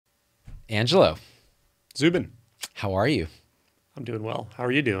Angelo, Zubin, how are you? I'm doing well. How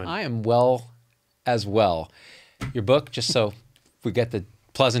are you doing? I am well as well. Your book, just so we get the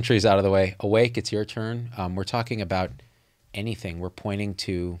pleasantries out of the way, Awake, it's your turn. We're talking about anything. We're pointing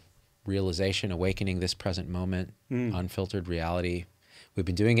to realization, awakening this present moment, unfiltered reality. We've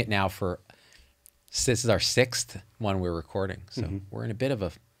been doing it now this is our 6th one we're recording. So we're in a bit of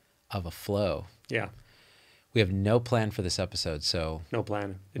a flow. Yeah. We have no plan for this episode, so... No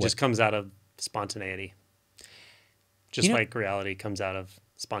plan. It just comes out of spontaneity. Just like reality comes out of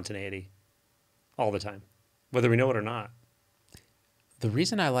spontaneity all the time, whether we know it or not. The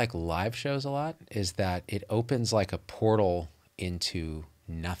reason I like live shows a lot is that it opens like a portal into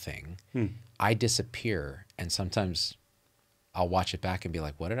nothing. I disappear, and sometimes I'll watch it back and be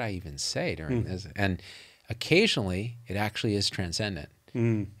like, what did I even say during this? And occasionally, it actually is transcendent.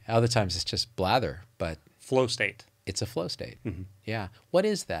 Other times, it's just blather, but... Flow state. It's a flow state. Yeah. What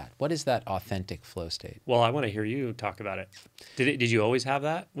is that? What is that authentic flow state? Well, I want to hear you talk about it. Did you always have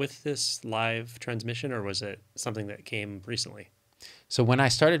that with this live transmission, or was it something that came recently? So when I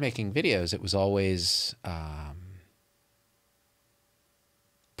started making videos, it was always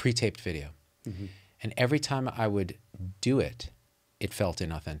pre-taped video. And every time I would do it, it felt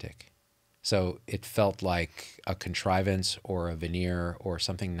inauthentic. So it felt like a contrivance or a veneer or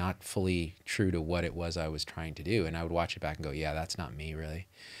something not fully true to what it was I was trying to do. And I would watch it back and go, yeah, that's not me really.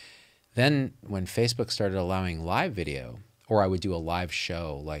 Then when Facebook started allowing live video, or I would do a live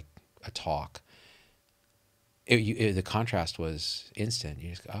show, like a talk, the contrast was instant. You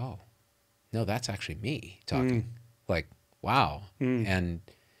just go, oh, no, that's actually me talking. Like, wow. And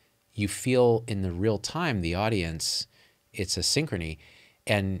you feel in the real time, the audience, it's a synchrony.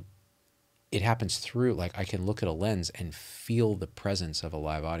 And it happens through, like I can look at a lens and feel the presence of a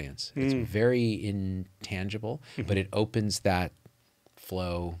live audience. It's very intangible, but it opens that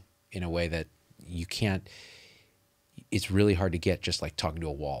flow in a way that you can't, it's really hard to get just like talking to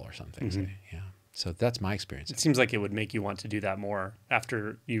a wall or something. So, yeah. So that's my experience. It seems like it would make you want to do that more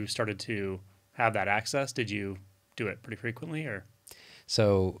after you started to have that access. Did you do it pretty frequently, or?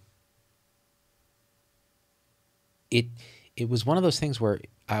 So it was one of those things where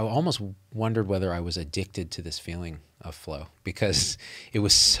I almost wondered whether I was addicted to this feeling of flow, because it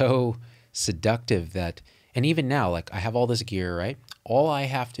was so seductive that, and even now, like I have all this gear, right? All I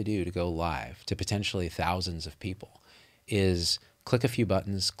have to do to go live to potentially thousands of people is click a few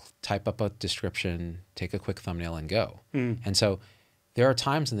buttons, type up a description, take a quick thumbnail and go. And so there are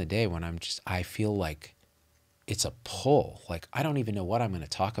times in the day when I feel like it's a pull. Like, I don't even know what I'm going to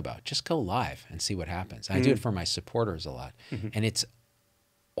talk about. Just go live and see what happens. I do it for my supporters a lot. And it's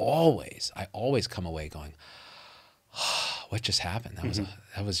I always come away going, oh, what just happened?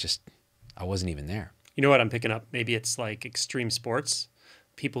 That was just, I wasn't even there. You know what I'm picking up? Maybe it's like extreme sports.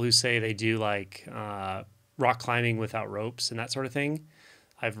 People who say they do like rock climbing without ropes and that sort of thing.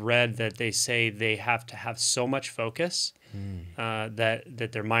 I've read that they say they have to have so much focus that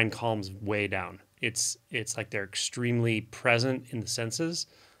their mind calms way down. It's like they're extremely present in the senses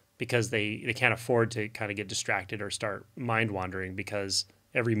because they can't afford to kind of get distracted or start mind wandering, because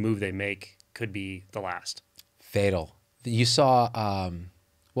every move they make could be the last. Fatal. You saw,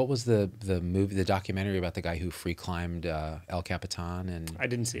 what was the movie, the documentary about the guy who free climbed El Capitan? And I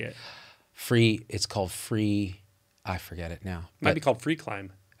didn't see it. It's called Free, I forget it now. It might be called Free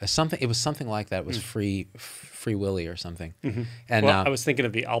Climb. It was something like that. It was Free Willy or something. And well, I was thinking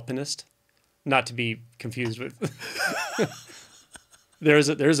of The Alpinist, not to be confused with.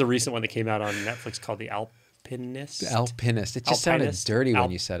 There's a recent one that came out on Netflix called The Alpinist. The Alpinist. It just sounded dirty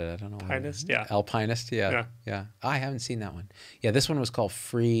when you said it. I don't know. Alpinist, yeah. Alpinist, yeah. I haven't seen that one. Yeah, this one was called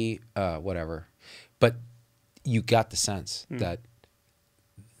Free whatever. But you got the sense that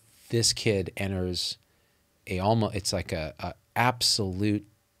this kid enters it's like a absolute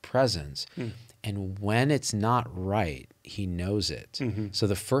presence. And when it's not right, he knows it. So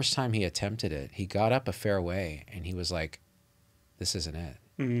the first time he attempted it, he got up a fair way and he was like, this isn't it.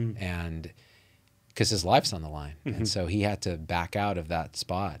 And because his life's on the line. And so he had to back out of that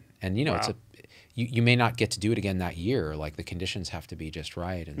spot. And you know, wow. You may not get to do it again that year. Like the conditions have to be just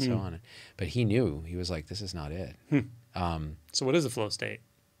right and so on. But he knew, he was like, this is not it. So what is a flow state?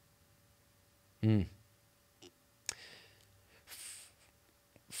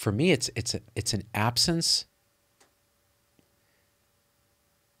 For me, it's an absence.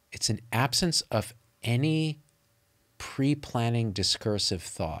 It's an absence of any pre-planning discursive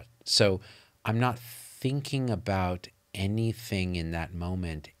thought. So I'm not thinking about anything in that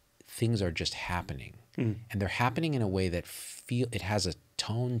moment. Things are just happening, and they're happening in a way that it has a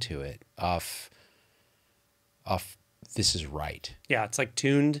tone to it of this is right. Yeah, it's like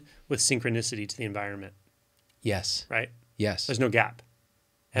tuned with synchronicity to the environment, Yes. right? Yes. There's no gap.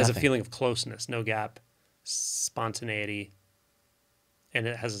 It has a Nothing. feeling of closeness, no gap, spontaneity, and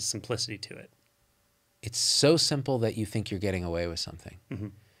it has a simplicity to it. It's so simple that you think you're getting away with something. Mm-hmm.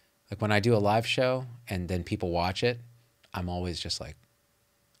 Like when I do a live show and then people watch it, I'm always just like,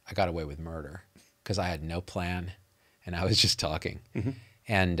 I got away with murder because I had no plan and I was just talking. Mm-hmm.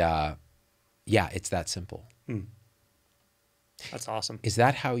 And yeah, it's that simple. Mm. That's awesome. Is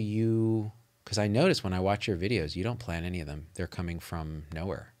that how you, because I notice when I watch your videos, you don't plan any of them. They're coming from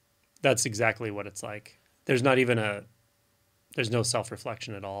nowhere. That's exactly what it's like. There's not even there's no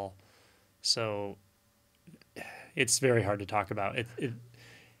self-reflection at all. So it's very hard to talk about.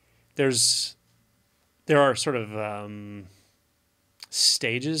 There are sort of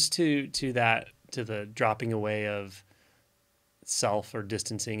stages to the dropping away of self or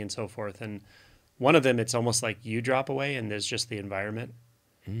distancing and so forth. And one of them, it's almost like you drop away and there's just the environment.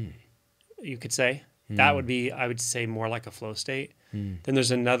 You could say that would be, I would say, more like a flow state. Then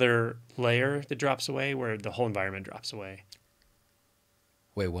there's another layer that drops away where the whole environment drops away.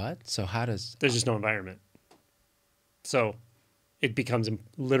 Wait, what? So how does... There's just no environment. So it becomes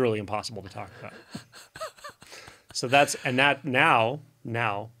literally impossible to talk about. So that's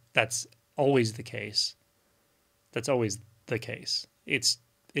always the case. That's always the case. It's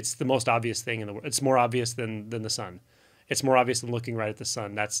the most obvious thing in the world. It's more obvious than the sun. It's more obvious than looking right at the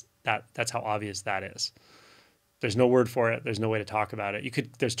sun. That's how obvious that is. There's no word for it. There's no way to talk about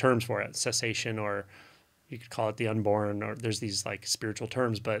it. There's terms for it, cessation, or you could call it the unborn, or there's these like spiritual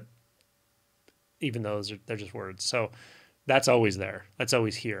terms, but even those they're just words. So that's always there. That's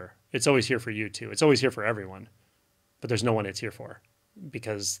always here. It's always here for you too. It's always here for everyone, but there's no one it's here for,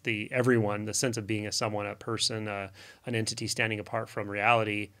 because everyone, the sense of being a someone, a person, an entity standing apart from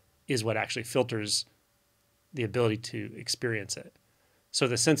reality, is what actually filters the ability to experience it. So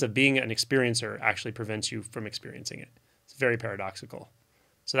the sense of being an experiencer actually prevents you from experiencing it. It's very paradoxical.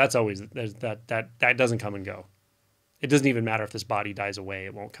 So that's always, that doesn't come and go. It doesn't even matter if this body dies away,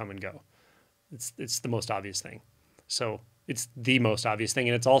 it won't come and go. It's the most obvious thing. So it's the most obvious thing.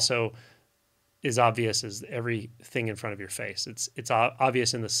 And it's also as obvious as everything in front of your face. It's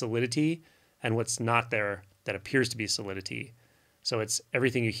obvious in the solidity and what's not there that appears to be solidity. So it's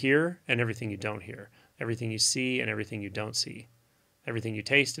everything you hear and everything you don't hear, everything you see and everything you don't see, everything you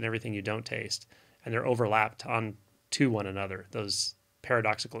taste and everything you don't taste. And they're overlapped to one another, those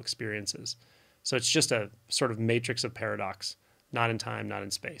paradoxical experiences. So it's just a sort of matrix of paradox, not in time, not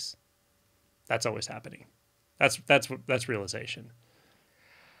in space. That's always happening. That's realization.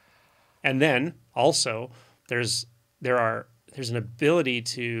 And then also there's an ability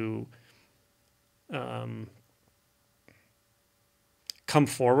to come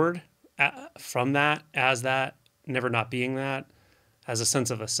forward from that, as that, never not being that, as a sense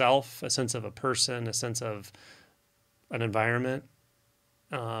of a self, a sense of a person, a sense of an environment.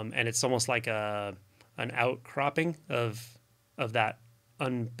 And it's almost like an outcropping of that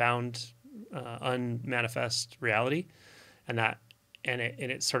unbound, unmanifest reality, and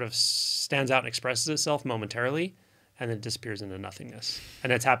it sort of stands out and expresses itself momentarily, and then it disappears into nothingness.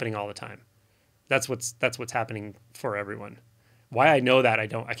 And it's happening all the time. That's what's happening for everyone. Why I know that,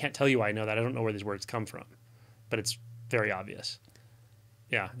 I can't tell you why I know that. I don't know where these words come from, but it's very obvious.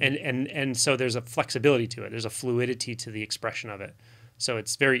 Yeah. And so there's a flexibility to it. There's a fluidity to the expression of it. So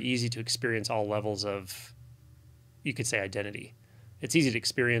it's very easy to experience all levels of, you could say, identity. It's easy to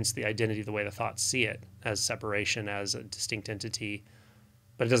experience the identity the way the thoughts see it, as separation, as a distinct entity,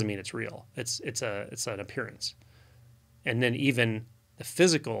 but it doesn't mean it's real. It's an appearance. And then even the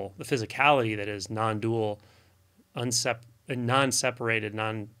physicality that is non-dual, non-separated,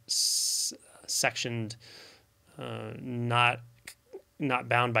 non-sectioned, not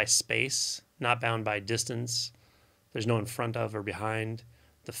bound by space, not bound by distance. There's no in front of or behind.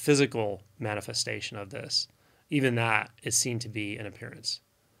 The physical manifestation of this, even that is seen to be an appearance.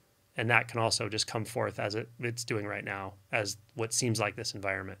 And that can also just come forth as it's doing right now, as what seems like this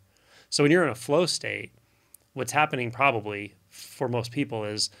environment. So when you're in a flow state, what's happening probably for most people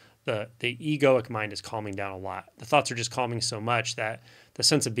is the egoic mind is calming down a lot. The thoughts are just calming so much that the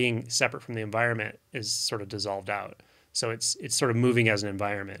sense of being separate from the environment is sort of dissolved out. So it's sort of moving as an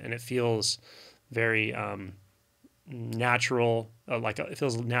environment, and it feels very natural, it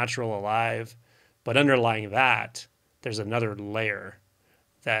feels natural, alive. But underlying that, there's another layer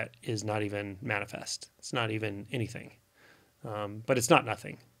that is not even manifest. It's not even anything. But it's not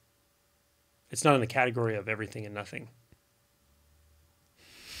nothing. It's not in the category of everything and nothing.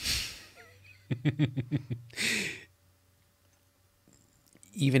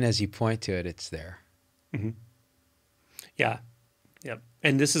 Even as you point to it, it's there. Mm-hmm. Yeah. Yep.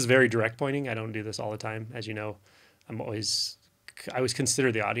 And this is very direct pointing. I don't do this all the time. As you know, I always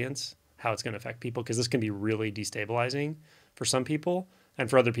consider the audience, how it's going to affect people, because this can be really destabilizing for some people. And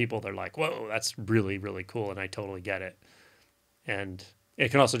for other people, they're like, whoa, that's really, really cool. And I totally get it. And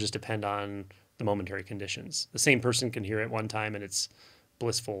it can also just depend on the momentary conditions. The same person can hear it one time and it's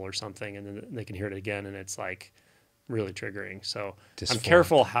blissful or something. And then they can hear it again and it's like really triggering. So Dysphoric. I'm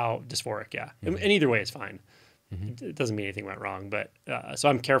careful how dysphoric. Yeah. Mm-hmm. And either way is fine. Mm-hmm. It doesn't mean anything went wrong, but so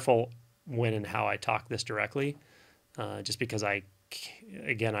I'm careful when and how I talk this directly, just because I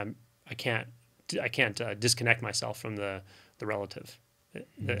can't disconnect myself from the relative,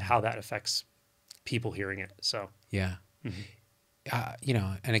 how that affects people hearing it. So Yeah. Mm-hmm. You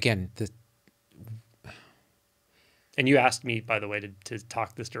know, and again, and you asked me, by the way, to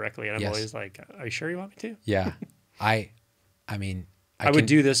talk this directly, and I'm Yes. always like, "Are you sure you want me to?" Yeah, I mean, I would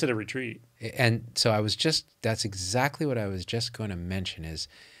do this at a retreat. And so that's exactly what I was just going to mention is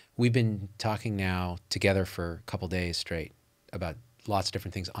we've been talking now together for a couple days straight about lots of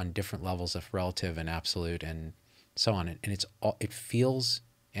different things on different levels of relative and absolute and so on. And it feels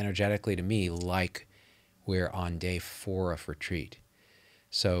energetically to me like we're on day 4 of retreat.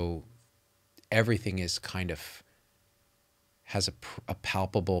 So everything is kind of has a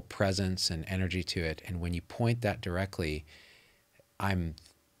palpable presence and energy to it. And when you point that directly, I'm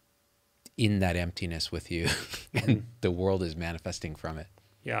in that emptiness with you and the world is manifesting from it.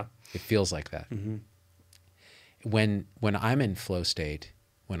 Yeah. It feels like that. Mm-hmm. When I'm in flow state,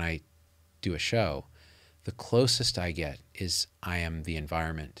 when I do a show, the closest I get is I am the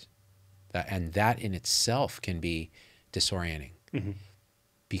environment. And that in itself can be disorienting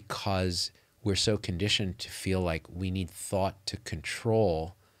because we're so conditioned to feel like we need thought to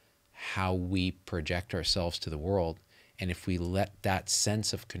control how we project ourselves to the world. And if we let that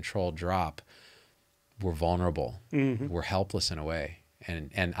sense of control drop, we're vulnerable. We're helpless in a way.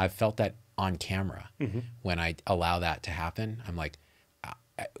 And I've felt that on camera. When I allow that to happen, I'm like,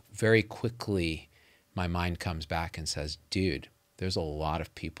 very quickly, my mind comes back and says, dude, there's a lot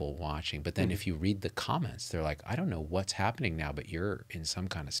of people watching. But then if you read the comments, they're like, I don't know what's happening now, but you're in some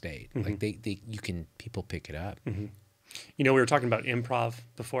kind of state. Like people pick it up. You know, we were talking about improv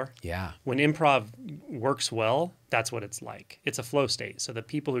before. Yeah. When improv works well, that's what it's like. It's a flow state. So the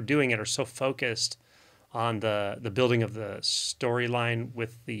people who are doing it are so focused on the building of the storyline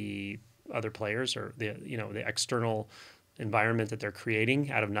with the other players or the external environment that they're creating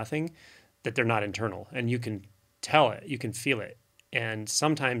out of nothing, that they're not internal. And you can tell it, you can feel it. And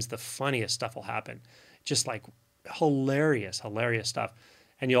sometimes the funniest stuff will happen. Just like hilarious stuff.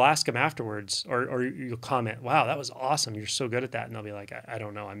 And you'll ask them afterwards, or you'll comment, wow, that was awesome. You're so good at that. And they'll be like, I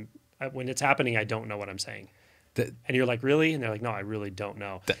don't know. When it's happening, I don't know what I'm saying. And you're like, really? And they're like, no, I really don't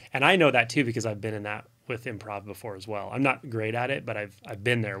know. And I know that too, because I've been in that with improv before as well. I'm not great at it, but I've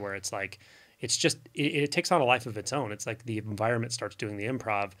been there where it's like, it's just, it takes on a life of its own. It's like the environment starts doing the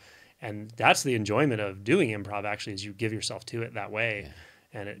improv. And that's the enjoyment of doing improv, actually, is you give yourself to it that way.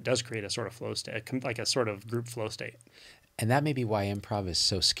 Yeah. And it does create a sort of flow state, like a sort of group flow state. And that may be why improv is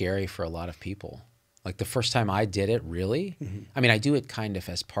so scary for a lot of people. Like the first time I did it, really, I mean, I do it kind of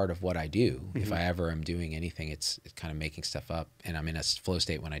as part of what I do. If I ever am doing anything, it's kind of making stuff up, and I'm in a flow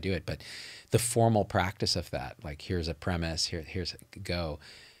state when I do it. But the formal practice of that, like here's a premise, here's a go,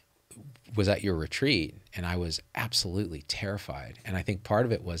 was at your retreat, and I was absolutely terrified. And I think part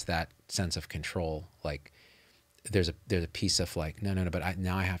of it was that sense of control. Like there's a piece of like, no, but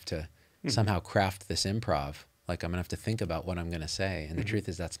now I have to somehow craft this improv. Like I'm gonna have to think about what I'm gonna say. And the truth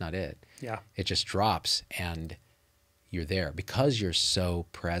is that's not it. Yeah. It just drops and you're there because you're so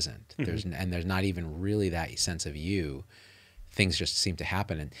present. There's not even really that sense of you. Things just seem to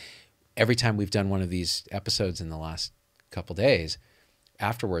happen. And every time we've done one of these episodes in the last couple days,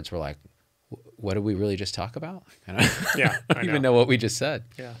 afterwards we're like, what did we really just talk about? Yeah, I don't even know what we just said.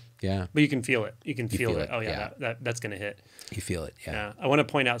 Yeah. Yeah. But you can feel it. You can feel it. Oh yeah, that's going to hit. You feel it. Yeah. I want to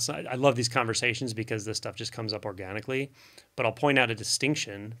point out, I love these conversations because this stuff just comes up organically, but I'll point out a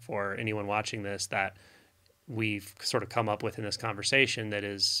distinction for anyone watching this that we've sort of come up with in this conversation that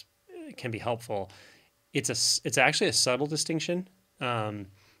can be helpful. It's actually a subtle distinction,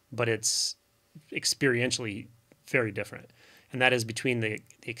 but it's experientially very different. And that is between the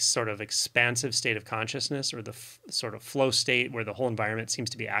sort of expansive state of consciousness or the sort of flow state where the whole environment seems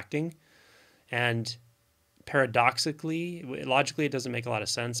to be acting. And paradoxically, logically, it doesn't make a lot of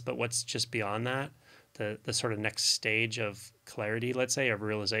sense, but what's just beyond that, the sort of next stage of clarity, let's say, of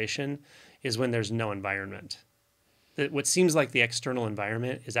realization, is when there's no environment. What seems like the external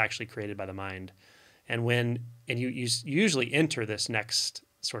environment is actually created by the mind. And you usually enter this next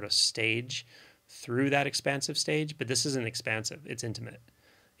sort of stage through that expansive stage, but this isn't expansive. It's intimate.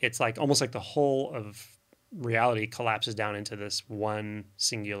 It's like almost like the whole of reality collapses down into this one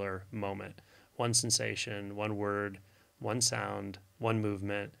singular moment, one sensation, one word, one sound, one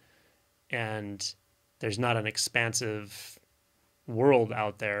movement. And there's not an expansive world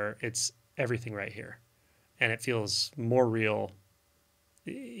out there. It's everything right here. And it feels more real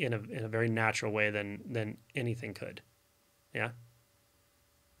in a very natural way than anything could. Yeah.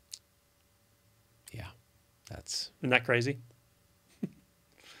 Yeah. Isn't that crazy?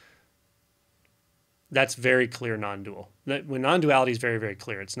 That's very clear non-dual. When non-duality is very, very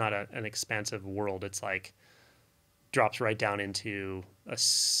clear, it's not an expansive world. It's like drops right down into a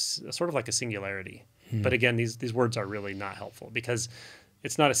sort of like a singularity. But again, these words are really not helpful because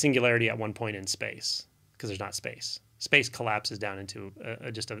it's not a singularity at one point in space because there's not space. Space collapses down into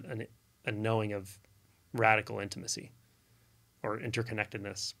just a knowing of radical intimacy or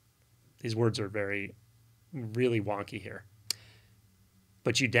interconnectedness. These words are really wonky here.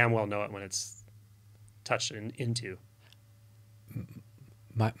 But you damn well know it when it's touched into.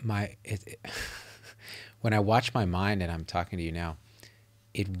 When I watch my mind and I'm talking to you now,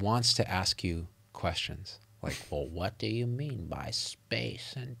 it wants to ask you questions like, well, what do you mean by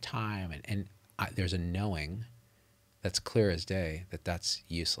space and time? And there's a knowing that's clear as day that that's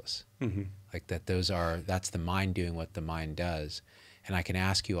useless. Mm-hmm. Like that's the mind doing what the mind does. And I can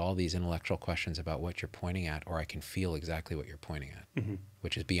ask you all these intellectual questions about what you're pointing at, or I can feel exactly what you're pointing at,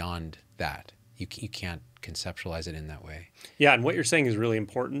 which is beyond that. You can't conceptualize it in that way. Yeah, and what you're saying is really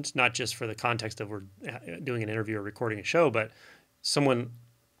important, not just for the context of we're doing an interview or recording a show, but someone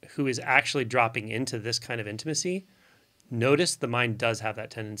who is actually dropping into this kind of intimacy, notice the mind does have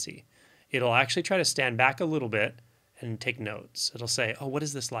that tendency. It'll actually try to stand back a little bit and take notes. It'll say, oh, what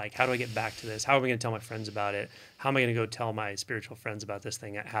is this like? How do I get back to this? How am I going to tell my friends about it? How am I going to go tell my spiritual friends about this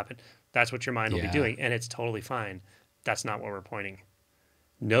thing that happened? That's what your mind will be doing, and it's totally fine. That's not what we're pointing.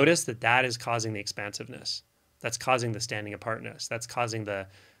 Notice that is causing the expansiveness. That's causing the standing apartness. That's causing the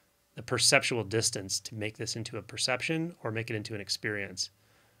perceptual distance to make this into a perception or make it into an experience,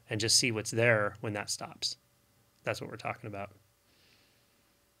 and just see what's there when that stops. That's what we're talking about.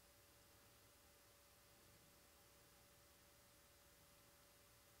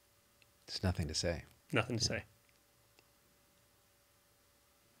 There's nothing to say. Nothing to say.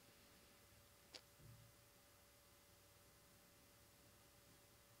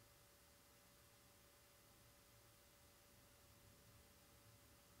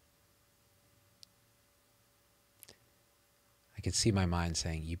 I could see my mind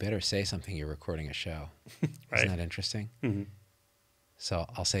saying, you better say something, you're recording a show. Right. Isn't that interesting? Mm-hmm. So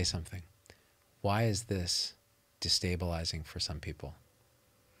I'll say something. Why is this destabilizing for some people?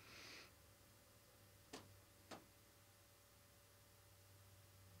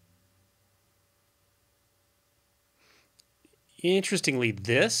 Interestingly,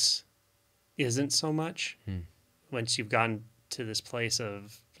 this isn't so much. Once you've gotten to this place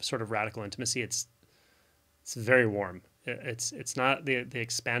of sort of radical intimacy, it's very warm. It's not the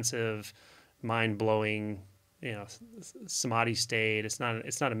expansive, mind-blowing, samadhi state. It's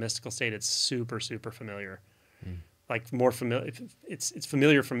not a mystical state. It's super, super familiar. Like more familiar. It's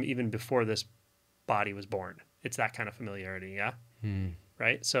familiar from even before this body was born. It's that kind of familiarity. Yeah.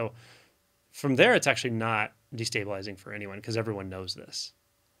 Right. So from there, it's actually not destabilizing for anyone because everyone knows this.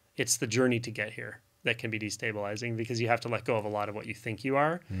 It's the journey to get here that can be destabilizing because you have to let go of a lot of what you think you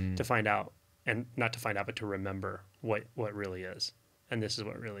are to find out, and not to find out, but to remember what really is. And this is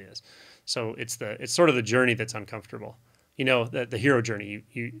what really is. So it's sort of the journey that's uncomfortable. The hero journey.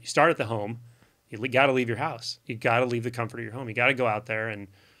 You start at the home. You got to leave your house. You got to leave the comfort of your home. You got to go out there and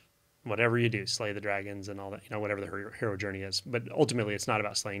whatever you do, slay the dragons and all that, whatever the hero journey is. But ultimately, it's not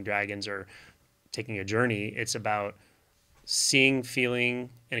about slaying dragons or taking a journey. It's about seeing, feeling,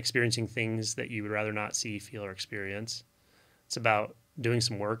 and experiencing things that you would rather not see, feel, or experience. It's about doing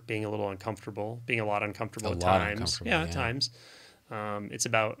some work, being a little uncomfortable, being a lot uncomfortable at times. Yeah, at times. It's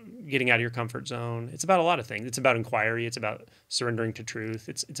about getting out of your comfort zone. It's about a lot of things. It's about inquiry. It's about surrendering to truth.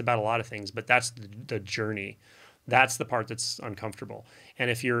 It's about a lot of things, but that's the journey. That's the part that's uncomfortable. And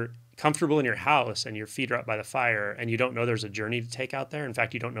if you're comfortable in your house and your feet are up by the fire and you don't know there's a journey to take out there, in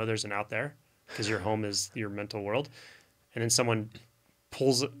fact, you don't know there's an out there because your home is your mental world, and then someone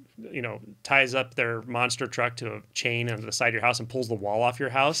pulls, ties up their monster truck to a chain on the side of your house and pulls the wall off your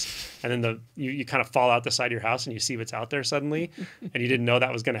house, and then you kind of fall out the side of your house and you see what's out there suddenly, and you didn't know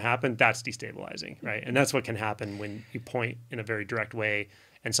that was going to happen. That's destabilizing, right? And that's what can happen when you point in a very direct way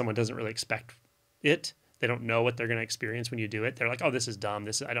and someone doesn't really expect it. They don't know what they're going to experience when you do it. They're like, oh, this is dumb.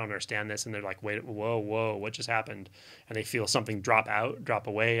 I don't understand this. And they're like, wait, whoa, what just happened? And they feel something drop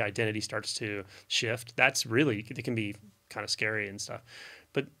away. Identity starts to shift. It can be kind of scary and stuff.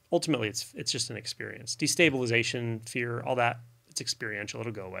 But ultimately, it's just an experience. Destabilization, fear, all that, it's experiential.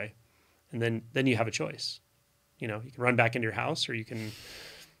 It'll go away. And then you have a choice. You can run back into your house, or you can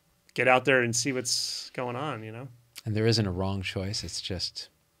get out there and see what's going on, And there isn't a wrong choice. It's just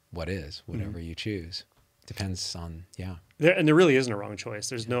what is, whatever you choose. Depends on, There really isn't a wrong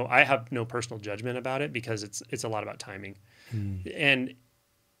choice. I have no personal judgment about it, because it's a lot about timing. And,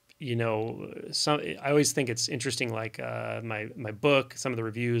 I always think it's interesting, like my book, some of the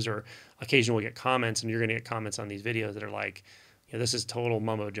reviews, or occasionally we'll get comments, and you're going to get comments on these videos that are like, this is total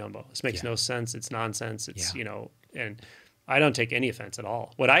mumbo jumbo. This makes no sense. It's nonsense. It's, and I don't take any offense at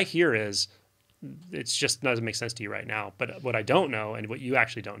all. What I hear is, it's just doesn't make sense to you right now. But what I don't know, and what you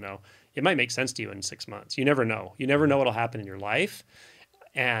actually don't know, it might make sense to you in 6 months. You never know. You never know what'll happen in your life.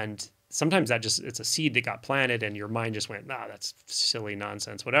 And sometimes it's a seed that got planted, and your mind just went, nah, that's silly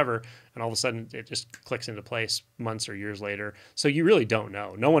nonsense, whatever. And all of a sudden it just clicks into place months or years later. So you really don't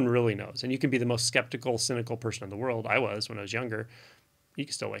know. No one really knows. And you can be the most skeptical, cynical person in the world. I was when I was younger. You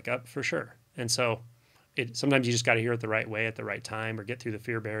can still wake up for sure. And so sometimes you just got to hear it the right way at the right time, or get through the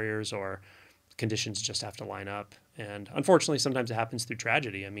fear barriers, or conditions just have to line up. And unfortunately, sometimes it happens through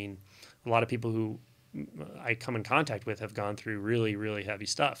tragedy. I mean, a lot of people who I come in contact with have gone through really, really heavy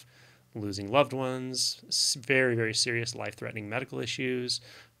stuff, losing loved ones, very, very serious life-threatening medical issues,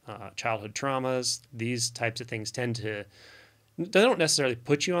 childhood traumas. These types of things they don't necessarily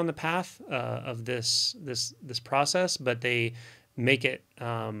put you on the path of this process, but they make it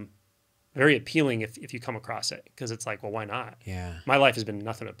very appealing if you come across it, because it's like, well, why not? Yeah. My life has been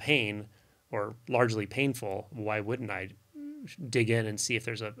nothing but pain, or largely painful. Why wouldn't I dig in and see if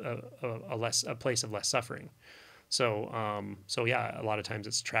there's a place of less suffering? So a lot of times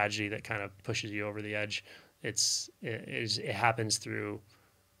it's tragedy that kind of pushes you over the edge. It happens through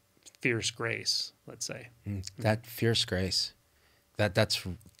fierce grace, let's say. That fierce grace,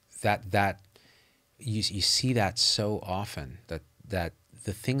 that you see that so often, that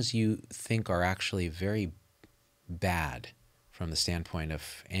the things you think are actually very bad from the standpoint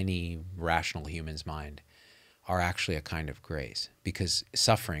of any rational human's mind are actually a kind of grace, because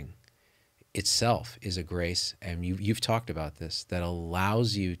suffering itself is a grace. And you've talked about this, that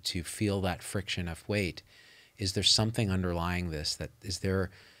allows you to feel that friction of, wait, is there something underlying this?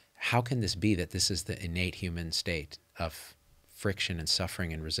 How can this be that this is the innate human state of friction and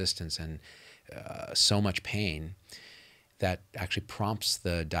suffering and resistance and so much pain that actually prompts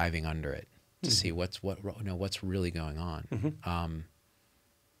the diving under it to see what's really going on.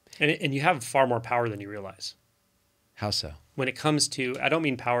 And you have far more power than you realize. How so? When it comes to, I don't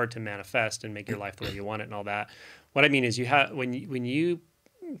mean power to manifest and make your life the way you want it and all that. What I mean is, when you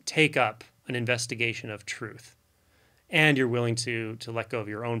take up an investigation of truth, and you're willing to let go of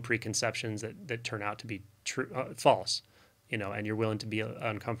your own preconceptions that turn out to be false, and you're willing to be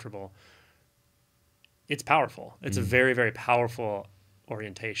uncomfortable, it's powerful. It's a very, very powerful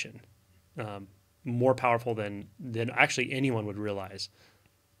orientation. More powerful than actually anyone would realize.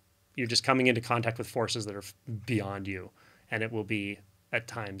 You're just coming into contact with forces that are beyond you, and it will be at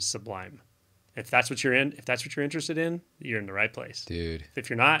times sublime. If that's what you're interested in, you're in the right place, dude. If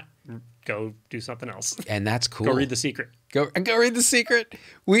you're not, go do something else. And that's cool. Go read The Secret. Go read The Secret.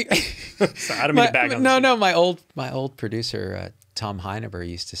 So I don't mean to bag on. No. My old producer Tom Heineber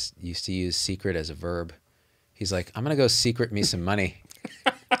used to use secret as a verb. He's like, I'm gonna go secret me some money.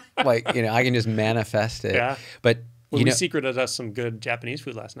 I can just manifest it. Yeah. But we secreted us some good Japanese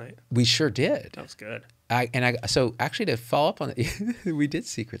food last night. We sure did. That was good. So actually, to follow up on it, we did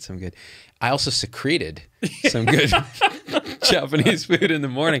secret some good. I also secreted some good Japanese food in the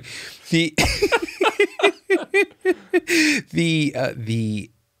morning.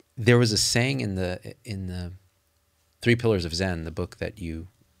 There was a saying in the 3 Pillars of Zen, the book that you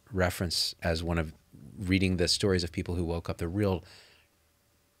reference as one of reading the stories of people who woke up, the real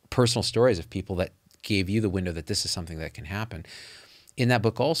personal stories of people that gave you the window that this is something that can happen. In that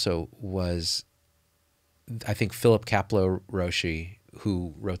book also was, I think, Philip Kapleau Roshi,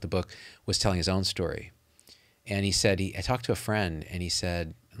 who wrote the book, was telling his own story. And he said, I talked to a friend, and he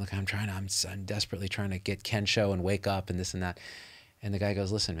said, look, I'm desperately trying to get Kensho and wake up and this and that. And the guy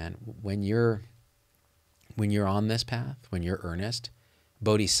goes, listen, man, when you're on this path, when you're earnest,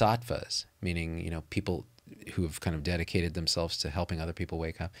 bodhisattvas, meaning, people who have kind of dedicated themselves to helping other people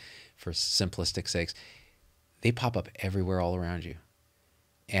wake up for simplistic sakes, they pop up everywhere all around you.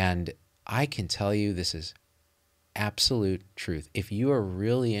 And I can tell you, this is absolute truth. If you are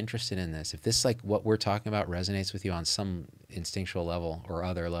really interested in this, if this, like what we're talking about, resonates with you on some instinctual level or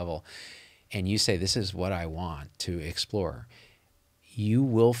other level, and you say, this is what I want to explore, you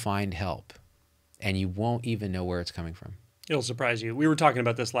will find help, and you won't even know where it's coming from. It'll surprise you. We were talking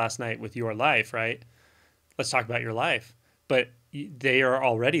about this last night with your life, right? Let's talk about your life. But they are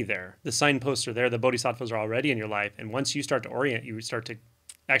already there. The signposts are there. The bodhisattvas are already in your life. And once you start to orient, you start to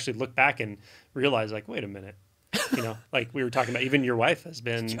actually look back and realize, like, wait a minute. You know, like we were talking about, even your wife has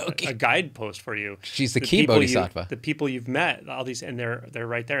been a guidepost for you. She's the key bodhisattva. The people you've met, all these, and they're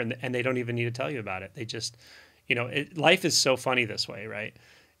right there, and they don't even need to tell you about it. They just, you know, life is so funny this way, right?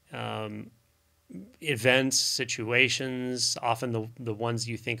 Events, situations, often the ones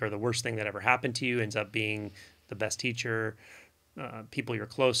you think are the worst thing that ever happened to you ends up being the best teacher. People you're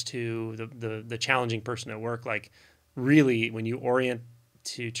close to, the challenging person at work. Like, really, when you orient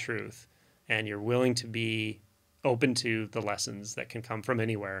to truth and you're willing to be open to the lessons that can come from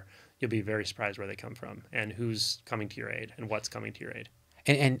anywhere, you'll be very surprised where they come from and who's coming to your aid and what's coming to your aid.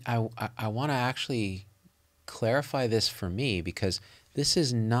 And I want to actually clarify this for me, because this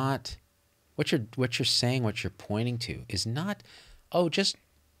is not what you're saying, what you're pointing to is not, oh, just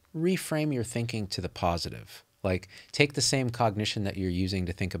reframe your thinking to the positive. Like, take the same cognition that you're using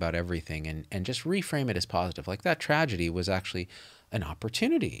to think about everything and just reframe it as positive. Like, that tragedy was actually an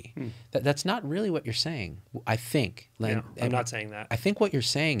opportunity. That's not really what you're saying, I think. Yeah, I'm not saying that. I think what you're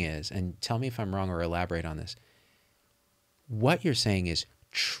saying is, and tell me if I'm wrong or elaborate on this, what you're saying is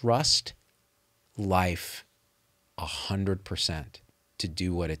trust life 100% to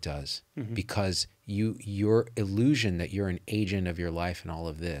do what it does. Because your illusion that you're an agent of your life and all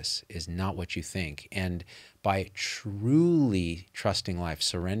of this is not what you think. And by truly trusting life,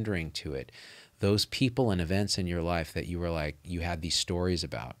 surrendering to it, those people and events in your life that you were like, you had these stories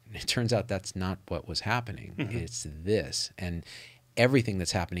about, it turns out that's not what was happening. It's this, and everything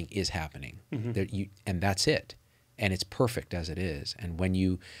that's happening is happening. And that's it. And it's perfect as it is. And when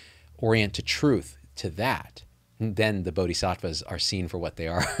you orient to truth, to that, then the bodhisattvas are seen for what they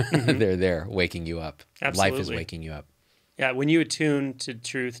are. They're there waking you up. Absolutely. Life is waking you up. Yeah, when you attune to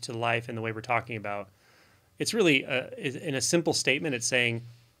truth, to life, and the way we're talking about, it's really, in a simple statement, it's saying,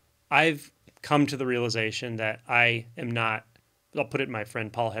 I've come to the realization that I am not, I'll put it in my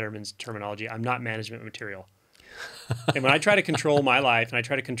friend Paul Hederman's terminology, I'm not management material. And when I try to control my life and I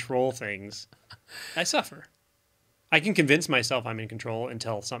try to control things, I suffer. I can convince myself I'm in control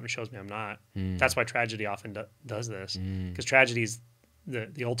until something shows me I'm not. That's why tragedy often does this, because tragedy is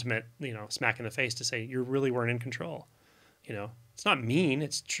the ultimate, you know, smack in the face to say you really weren't in control. You know, it's not mean;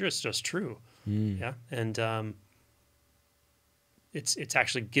 it's just true. Yeah, and it's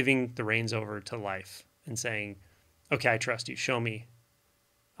actually giving the reins over to life and saying, "Okay, I trust you. Show me.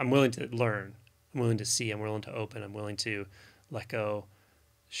 I'm willing to learn. I'm willing to see. I'm willing to open. I'm willing to let go.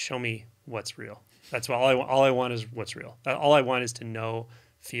 Show me what's real." That's all I want is what's real. All I want is to know,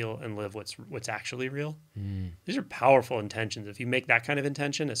 feel, and live what's actually real. These are powerful intentions. If you make that kind of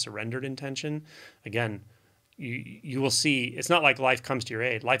intention, a surrendered intention, again, you will see. It's not like life comes to your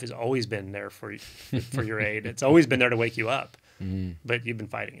aid. Life has always been there for your aid. It's always been there to wake you up, but you've been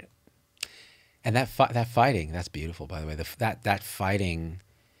fighting it. And that fighting, that's beautiful, by the way. That fighting,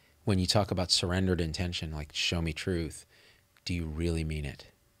 when you talk about surrendered intention, like show me truth, do you really mean it?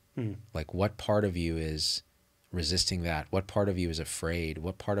 Like, what part of you is resisting that? What part of you is afraid?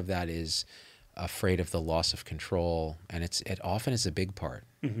 What part of that is afraid of the loss of control? And it often is a big part.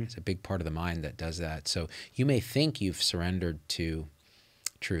 It's a big part of the mind that does that. So you may think you've surrendered to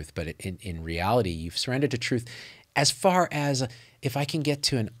truth, but in reality, you've surrendered to truth as far as if I can get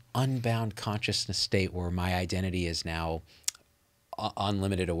to an unbound consciousness state where my identity is now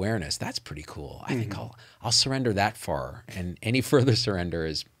unlimited awareness, that's pretty cool. I think I'll surrender that far, and any further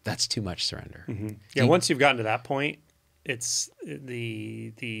surrender that's too much surrender. Yeah, once you've gotten to that point, it's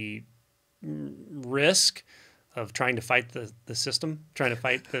the risk of trying to fight the system, trying to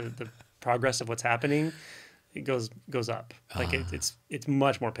fight the progress of what's happening. It goes up. Like it's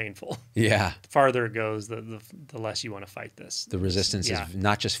much more painful. Yeah. The farther it goes, the less you want to fight this. The resistance is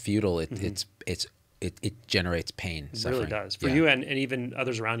not just futile. It generates pain. It suffering. really does. For you and even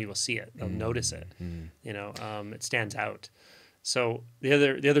others around you will see it. They'll notice it. You know, it stands out. So the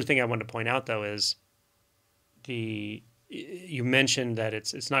other thing I wanted to point out though is you mentioned that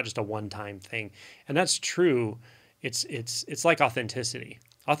it's not just a one-time thing, and that's true. It's like authenticity.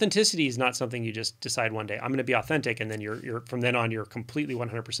 Authenticity is not something you just decide one day. I'm going to be authentic, and then you're from then on you're completely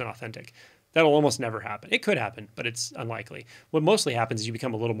 100% authentic. That'll almost never happen. It could happen, but it's unlikely. What mostly happens is you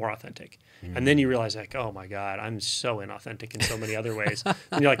become a little more authentic. And then you realize like, oh my God, I'm so inauthentic in so many other ways.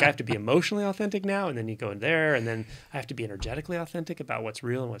 And you're like, I have to be emotionally authentic now. And then you go in there, and then I have to be energetically authentic about what's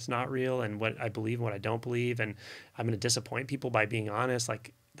real and what's not real, and what I believe and what I don't believe. And I'm going to disappoint people by being honest.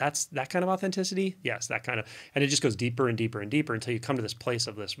 Like, that's that kind of authenticity. Yes, that kind of, and it just goes deeper and deeper and deeper until you come to this place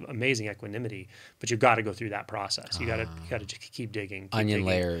of this amazing equanimity. But you've got to go through that process. You got to just keep digging, Onion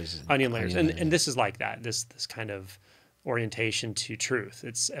layers. And this is like that. This kind of orientation to truth.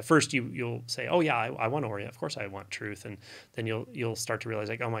 It's at first you'll say, oh yeah, I want to orient. Of course I want truth, and then you'll start to realize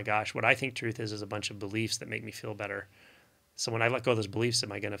like, oh my gosh, what I think truth is a bunch of beliefs that make me feel better. So when I let go of those beliefs,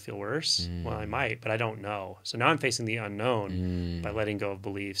 am I going to feel worse? Well, I might, but I don't know. So now I'm facing the unknown by letting go of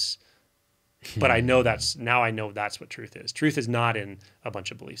beliefs. But I know that's what truth is. Truth is not in a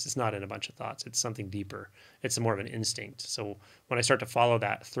bunch of beliefs. It's not in a bunch of thoughts. It's something deeper. It's more of an instinct. So when I start to follow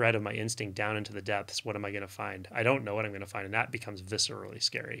that thread of my instinct down into the depths, what am I going to find? I don't know what I'm going to find. And that becomes viscerally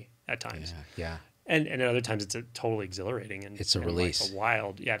scary at times. Yeah. And at other times it's totally exhilarating. And it's a release. Like a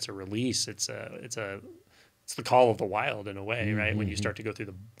wild. Yeah, it's a release. It's the call of the wild in a way, right? When you start to go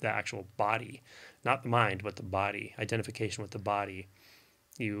through the actual body, not the mind, but the body, identification with the body,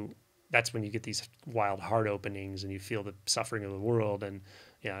 that's when you get these wild heart openings and you feel the suffering of the world. And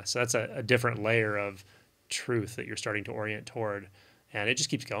yeah, so that's a different layer of truth that you're starting to orient toward. And it just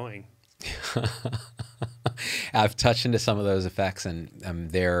keeps going. I've touched into some of those effects, and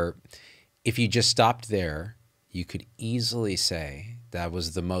if you just stopped there, you could easily say that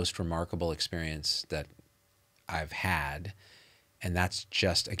was the most remarkable experience that I've had. And that's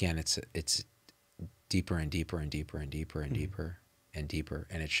just, again, it's deeper and deeper and deeper and deeper and deeper and deeper,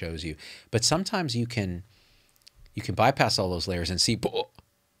 and it shows you. But sometimes you can bypass all those layers and see,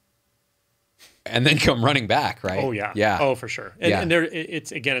 and then come running back, right? Oh yeah, yeah. Oh for sure. And there,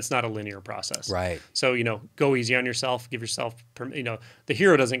 it's not a linear process, right? So go easy on yourself. Give yourself, the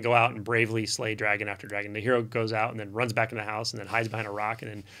hero doesn't go out and bravely slay dragon after dragon. The hero goes out and then runs back in the house and then hides behind a rock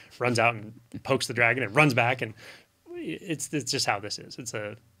and then runs out and pokes the dragon and runs back. And it's just how this is. It's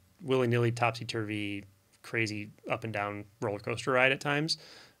a willy-nilly, topsy-turvy, crazy up and down roller coaster ride at times.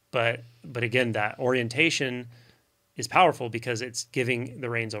 But again, that orientation is powerful because it's giving the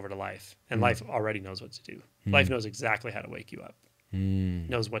reins over to life, and life already knows what to do. Life knows exactly how to wake you up,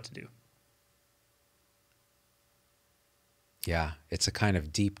 knows what to do. Yeah, it's a kind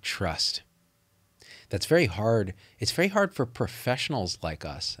of deep trust. That's very hard. It's very hard for professionals like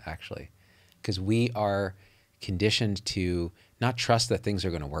us, actually, because we are conditioned to not trust that things are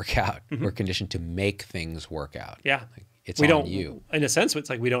going to work out. We're conditioned to make things work out. Yeah. It's on you. In a sense, it's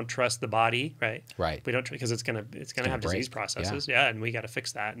like we don't trust the body, right? Right. We don't, because it's gonna have disease processes. Yeah, and we got to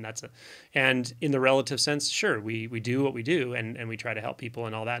fix that. And in the relative sense, sure, we do what we do, and we try to help people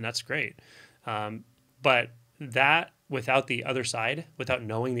and all that, and that's great. But that without the other side, without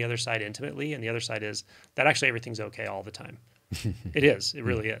knowing the other side intimately, and the other side is that actually everything's okay all the time. It is. It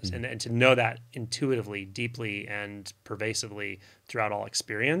really is. And to know that intuitively, deeply, and pervasively throughout all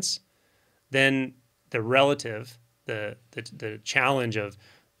experience, then the relative, the challenge of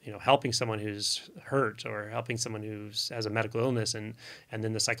helping someone who's hurt or helping someone who has a medical illness, and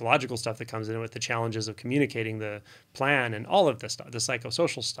then the psychological stuff that comes in with the challenges of communicating the plan and all of this stuff, the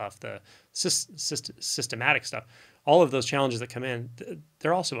psychosocial stuff, the systematic stuff, all of those challenges that come in,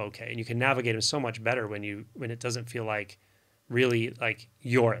 they're also okay. And you can navigate them so much better when it doesn't feel like really like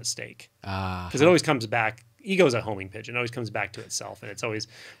you're at stake. Because it always comes back. Ego's a homing pigeon. It always comes back to itself. And it's always,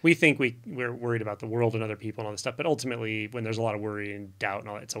 we think we're worried about the world and other people and all this stuff. But ultimately, when there's a lot of worry and doubt and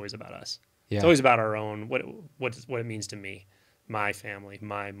all that, it's always about us. Yeah. It's always about our own, what it means to me, my family,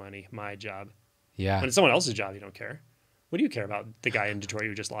 my money, my job. Yeah. When it's someone else's job, you don't care. What do you care about the guy in Detroit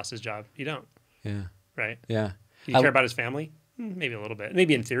who just lost his job? You don't. Yeah. Right? Yeah. Do you care about his family? Maybe a little bit.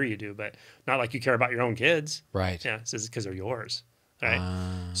 Maybe in theory you do, but not like you care about your own kids. Right. Yeah. It's because they're yours.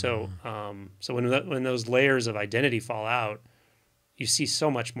 Right. So when those layers of identity fall out, you see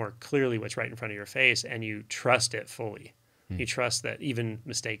so much more clearly what's right in front of your face, and you trust it fully. You trust that even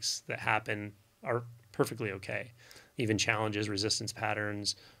mistakes that happen are perfectly okay. Even challenges, resistance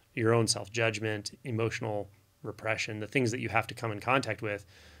patterns, your own self-judgment, emotional repression, the things that you have to come in contact with.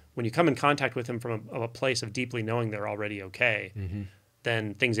 When you come in contact with them from a place of deeply knowing they're already okay,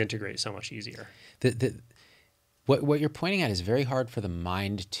 then things integrate so much easier. What you're pointing at is very hard for the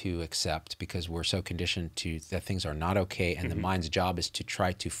mind to accept, because we're so conditioned that things are not okay, and the mind's job is to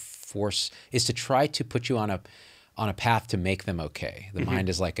try to put you on a path to make them okay. The mind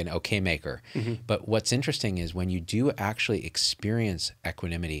is like an okay maker. But what's interesting is when you do actually experience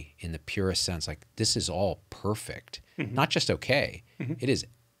equanimity in the purest sense, like this is all perfect, not just okay, it is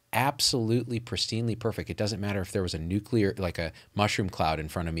absolutely pristinely perfect. It doesn't matter if there was a nuclear, like a mushroom cloud in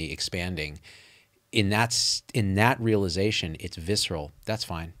front of me expanding. In that realization, it's visceral. That's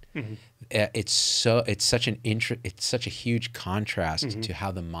fine. It's such a huge contrast to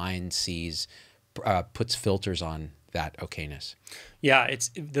how the mind sees, puts filters on that okayness. Yeah, it's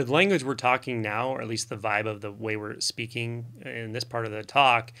the language we're talking now, or at least the vibe of the way we're speaking in this part of the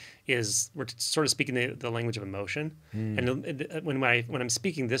talk, is we're sort of speaking the language of emotion. And when I'm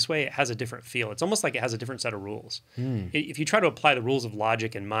speaking this way, it has a different feel. It's almost like it has a different set of rules. If you try to apply the rules of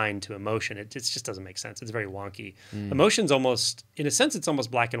logic and mind to emotion, it just doesn't make sense. It's very wonky. Emotion's almost, in a sense, it's almost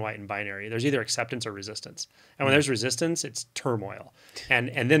black and white and binary. There's either acceptance or resistance. And when there's resistance, it's turmoil.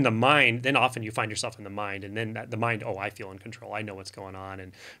 And then the mind, then often you find yourself in the mind, and then the mind, oh, I feel in control. I know what's going on.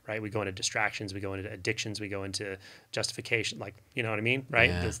 And right, we go into distractions, we go into addictions, we go into justification, like, you know what I mean? Right.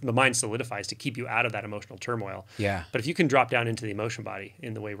 Yeah. The mind solidifies to keep you out of that emotional turmoil. Yeah. But if you can drop down into the emotion body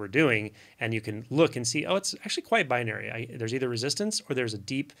in the way we're doing, and you can look and see, oh, it's actually quite binary. There's either resistance or there's a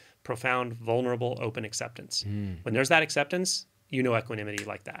deep, profound, vulnerable, open acceptance. When there's that acceptance, you know equanimity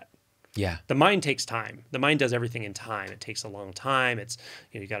like that. Yeah. The mind takes time. The mind does everything in time. It takes a long time. It's,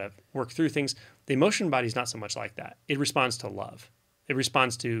 you got to work through things. The emotion body is not so much like that. It responds to love. It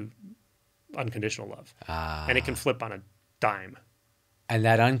responds to unconditional love. And it can flip on a dime. And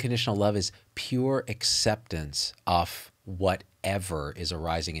that unconditional love is pure acceptance of whatever is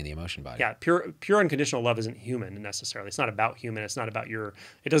arising in the emotion body. Yeah, pure unconditional love isn't human necessarily. It's not about human. It's not about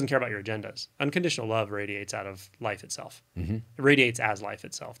it doesn't care about your agendas. Unconditional love radiates out of life itself. It radiates as life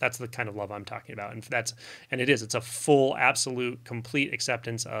itself. That's the kind of love I'm talking about. And it's a full, absolute, complete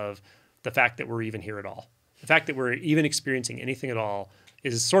acceptance of the fact that we're even here at all. The fact that we're even experiencing anything at all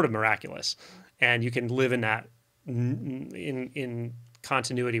is sort of miraculous. And you can live in that, in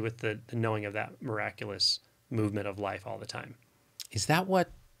continuity with the knowing of that miraculous movement of life all the time. Is that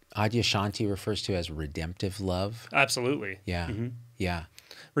what Adyashanti refers to as redemptive love? Absolutely. Yeah. Yeah.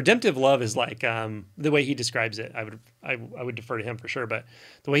 Redemptive love is like the way he describes it. I would defer to him for sure, but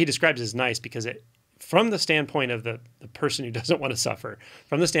the way he describes it is nice because from the standpoint of the person who doesn't want to suffer,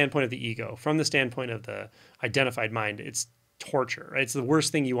 from the standpoint of the ego, from the standpoint of the identified mind, it's torture, right? It's the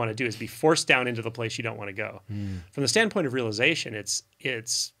worst thing you want to do is be forced down into the place you don't want to go. From the standpoint of realization,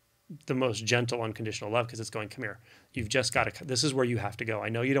 it's the most gentle, unconditional love because it's going, come here. You've just got to, this is where you have to go. I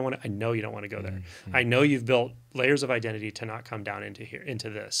know you don't want to go there. I know you've built layers of identity to not come down into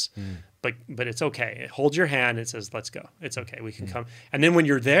this, but it's okay. It holds your hand. It says, let's go. It's okay. We can come. And then when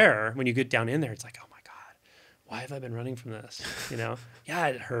you're there, when you get down in there, it's like, oh my God, why have I been running from this? Yeah,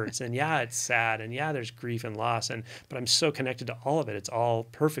 it hurts. And yeah, it's sad. And yeah, there's grief and loss. But I'm so connected to all of it. It's all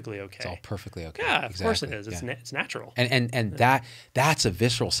perfectly okay. It's all perfectly okay. Yeah, exactly. Of course it is. It's natural. And that's a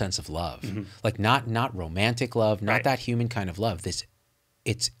visceral sense of love. Like not romantic love, not that human kind of love.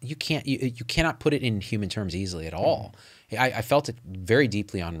 You cannot put it in human terms easily at all. I felt it very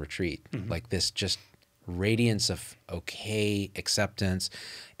deeply on retreat. Like this just radiance of okay acceptance.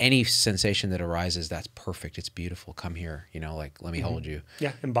 Any sensation that arises, that's perfect. It's beautiful. Come here. Like let me hold you.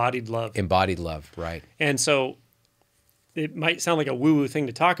 Yeah, embodied love. Embodied love, right. And so it might sound like a woo-woo thing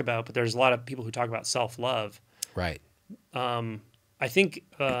to talk about, but there's a lot of people who talk about self-love. Right. I think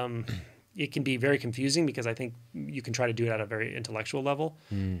it can be very confusing because I think you can try to do it at a very intellectual level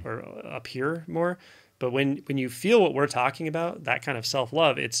or up here more. But when you feel what we're talking about, that kind of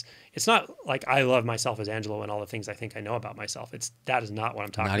self-love, it's not like I love myself as Angelo and all the things I think I know about myself. That is not what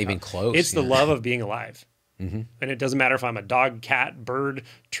I'm talking about. Not even close. It's the love of being alive. And it doesn't matter if I'm a dog, cat, bird,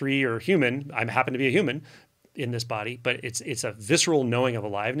 tree, or human. I happen to be a human in this body, but it's a visceral knowing of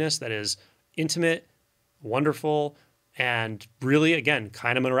aliveness that is intimate, wonderful, and really, again,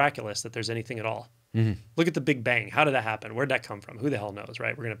 kind of miraculous that there's anything at all. Look at the Big Bang. How did that happen? Where'd that come from? Who the hell knows,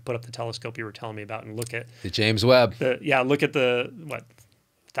 right? We're going to put up the telescope you were telling me about and look at the James Webb. Look at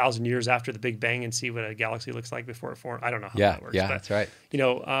 1,000 years after the Big Bang and see what a galaxy looks like before it formed. I don't know how that works. Yeah, that's right.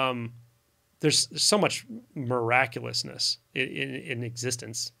 There's so much miraculousness in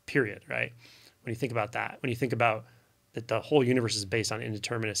existence, period, right? When you think about that, when you think about that the whole universe is based on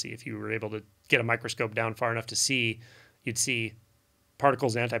indeterminacy, if you were able to get a microscope down far enough to see, you'd see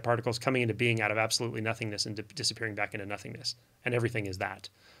particles and antiparticles coming into being out of absolutely nothingness and disappearing back into nothingness. And everything is that,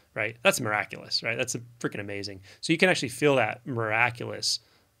 right? That's miraculous, right? That's freaking amazing. So you can actually feel that miraculous,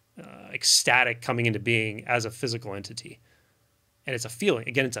 ecstatic coming into being as a physical entity. And it's a feeling.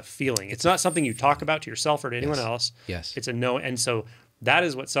 Again, it's a feeling. It's not something you talk about to yourself or to anyone else. Yes. It's a no. And so that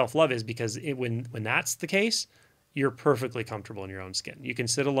is what self-love is, because when that's the case, you're perfectly comfortable in your own skin. You can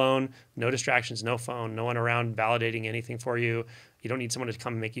sit alone, no distractions, no phone, no one around validating anything for you. You don't need someone to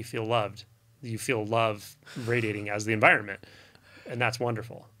come and make you feel loved. You feel love radiating as the environment. and that's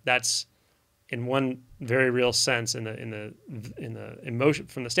wonderful. That's in one very real sense in the emotion,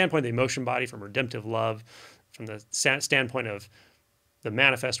 from the standpoint of the emotion body, from redemptive love, from the standpoint of the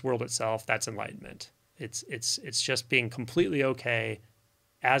manifest world itself, that's enlightenment. It's just being completely okay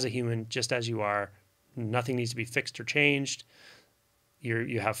as a human, just as you are. Nothing needs to be fixed or changed.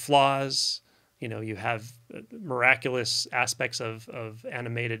 You have flaws, you have miraculous aspects of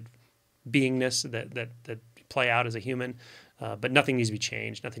animated beingness that play out as a human, but nothing needs to be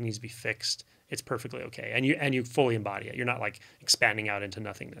changed. Nothing needs to be fixed. It's perfectly okay, and you fully embody it. You're not like expanding out into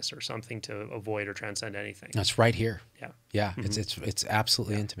nothingness or something to avoid or transcend anything. That's right here. Yeah, yeah. Mm-hmm. It's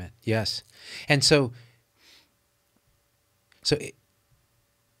absolutely intimate. Yes, and so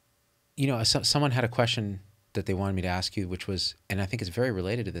someone had a question that they wanted me to ask you, which was, and I think it's very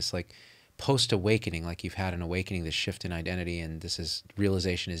related to this, like post-awakening, like you've had an awakening, this shift in identity, and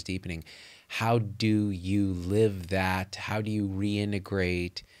realization is deepening. How do you live that? How do you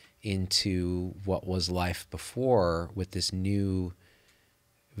reintegrate into what was life before with this new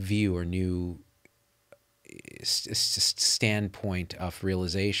view or new standpoint of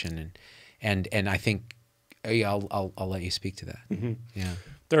realization? And I think I'll let you speak to that. Mm-hmm. Yeah.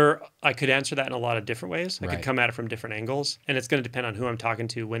 I could answer that in a lot of different ways. I could come at it from different angles, and it's going to depend on who I'm talking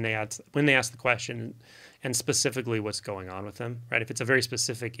to when they ask the question, and specifically what's going on with them. Right? If it's a very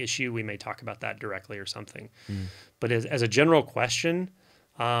specific issue, we may talk about that directly or something. But as a general question,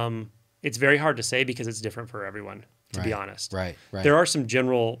 it's very hard to say because it's different for everyone. To be honest, right. There are some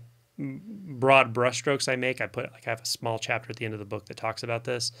general broad brushstrokes I make. I have a small chapter at the end of the book that talks about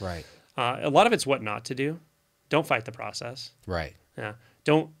this. Right. A lot of it's what not to do. Don't fight the process. Right. Yeah.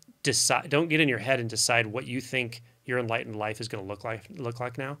 Don't get in your head and decide what you think your enlightened life is going to look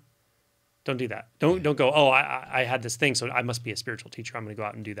like now. Don't do that. Don't go, oh, I had this thing, so I must be a spiritual teacher. I'm going to go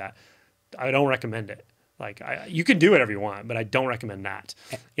out and do that. I don't recommend it. Like you can do whatever you want, but I don't recommend that.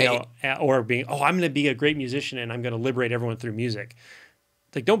 Or being, oh, I'm going to be a great musician and I'm going to liberate everyone through music.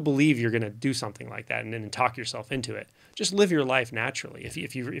 Like, don't believe you're going to do something like that and then talk yourself into it. Just live your life naturally.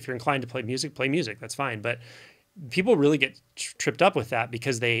 If you're inclined to play music, that's fine. But people really get tripped up with that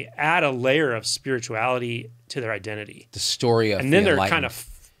because they add a layer of spirituality to their identity. The story of, and then they're kind of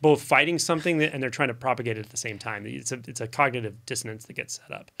both fighting something and they're trying to propagate it at the same time. It's a cognitive dissonance that gets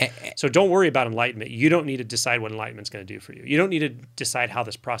set up. So don't worry about enlightenment. You don't need to decide what enlightenment's going to do for you. You don't need to decide how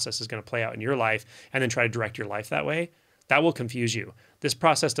this process is going to play out in your life and then try to direct your life that way. That will confuse you. This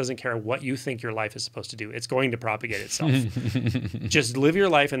process doesn't care what you think your life is supposed to do. It's going to propagate itself. Just live your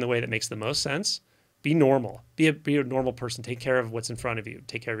life in the way that makes the most sense. Be normal. Be a normal person. Take care of what's in front of you.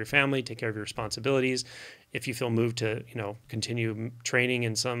 Take care of your family. Take care of your responsibilities. If you feel moved to, continue training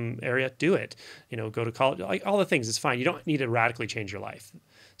in some area, do it. Go to college. Like, all the things. It's fine. You don't need to radically change your life.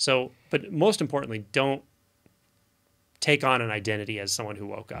 So, but most importantly, don't take on an identity as someone who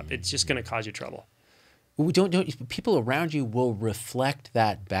woke up. It's just going to cause you trouble. Don't people around you will reflect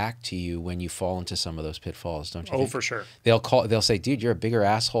that back to you when you fall into some of those pitfalls, don't you? Oh, think? for sure. They'll say, dude, you're a bigger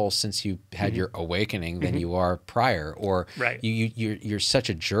asshole since you had your awakening than you are prior, or you're such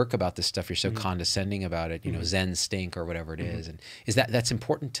a jerk about this stuff, you're so condescending about it, Zen stink or whatever it is. And that's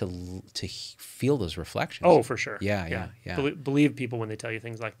important to feel those reflections. Oh, for sure. Yeah. Believe people when they tell you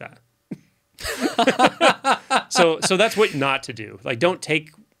things like that. So that's what not to do. Like, don't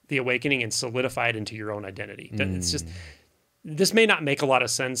take the awakening and solidify it into your own identity. It's just, this may not make a lot of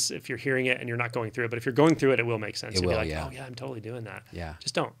sense if you're hearing it and you're not going through it, but if you're going through it, it will make sense. You'll be like, oh yeah, I'm totally doing that. Yeah.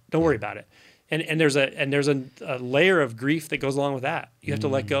 Just don't worry about it. And there's a layer of grief that goes along with that. You have to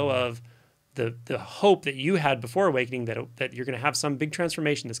let go of the hope that you had before awakening that you're going to have some big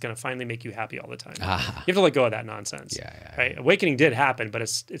transformation that's going to finally make you happy all the time. You have to let go of that nonsense. Right? Awakening did happen, but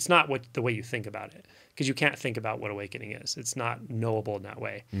it's not the way you think about it, because you can't think about what awakening is. It's not knowable in that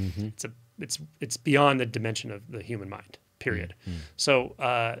way. It's beyond the dimension of the human mind. Period. So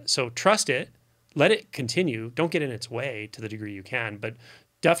trust it, let it continue. Don't get in its way to the degree you can, but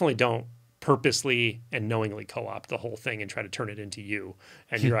definitely don't purposely and knowingly co-opt the whole thing and try to turn it into you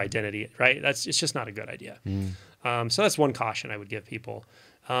and your identity, right? It's just not a good idea. So that's one caution I would give people.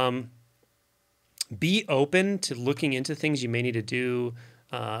 Be open to looking into things you may need to do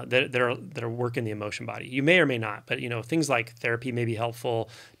that are work in the emotion body. You may or may not, but things like therapy may be helpful,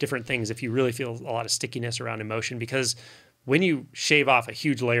 different things if you really feel a lot of stickiness around emotion, because when you shave off a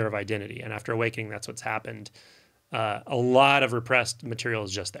huge layer of identity, and after awakening, that's what's happened, a lot of repressed material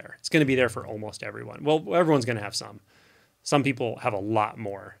is just there. It's going to be there for almost everyone. Well, everyone's going to have some. Some people have a lot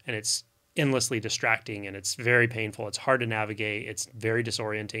more, and it's endlessly distracting, and it's very painful. It's hard to navigate. It's very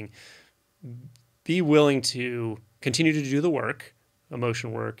disorienting. Be willing to continue to do the work,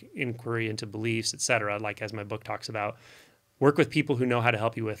 emotion work, inquiry into beliefs, etc., like as my book talks about. Work with people who know how to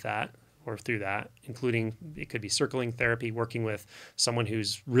help you with that or through that, including it could be circling therapy, working with someone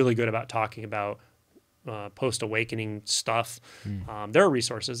who's really good about talking about post-awakening stuff. There are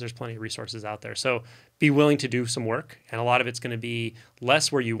resources. There's plenty of resources out there. So be willing to do some work. And a lot of it's going to be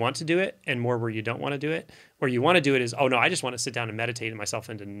less where you want to do it and more where you don't want to do it. Where you want to do it is, oh, no, I just want to sit down and meditate myself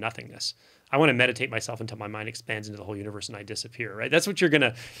into nothingness. I want to meditate myself until my mind expands into the whole universe and I disappear, right? That's what you're going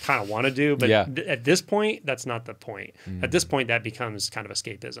to kind of want to do. But at this point, that's not the point. At this point, that becomes kind of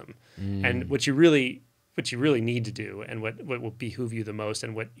escapism. And what you really need to do and what will behoove you the most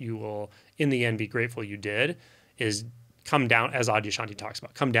and what you will, in the end, be grateful you did is come down, as Adyashanti talks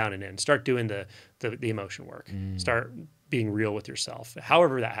about, come down and in. Start doing the emotion work. Start being real with yourself.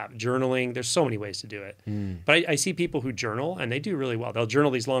 However that happens. Journaling, there's so many ways to do it. But I see people who journal and they do really well. They'll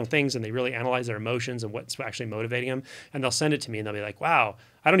journal these long things and they really analyze their emotions and what's actually motivating them. And they'll send it to me and they'll be like, wow,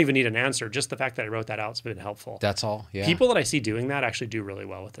 I don't even need an answer. Just the fact that I wrote that out has been helpful. That's all. Yeah. People that I see doing that actually do really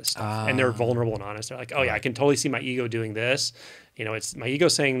well with this stuff. And they're vulnerable and honest. They're like, oh yeah, I can totally see my ego doing this. You know, it's my ego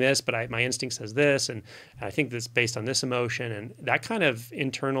saying this, but my instinct says this. And I think that's based on this emotion. And that kind of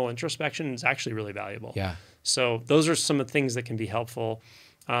internal introspection is actually really valuable. Yeah. So those are some of the things that can be helpful.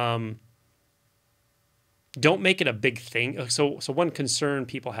 Don't make it a big thing. So one concern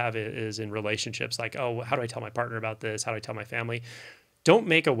people have is in relationships, like, oh, how do I tell my partner about this? How do I tell my family? Don't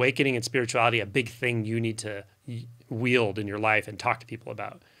make awakening and spirituality a big thing you need to wield in your life and talk to people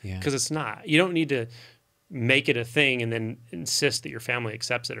about. Because it's not. You don't need to make it a thing and then insist that your family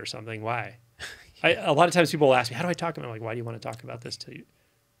accepts it or something. Why? A lot of times people will ask me, how do I talk about it? I'm like, why do you want to talk about this to you?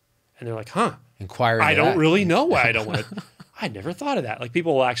 And they're like, huh? Inquiring. I don't really know why I don't want to. I never thought of that. Like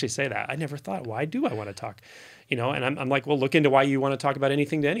people will actually say that. I never thought, why do I want to talk? You know, and I'm like, well, look into why you want to talk about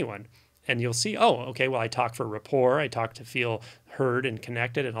anything to anyone. And you'll see, oh, okay, well, I talk for rapport. I talk to feel heard and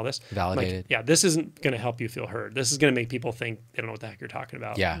connected and all this. Validated. Like, yeah, this isn't going to help you feel heard. This is going to make people think they don't know what the heck you're talking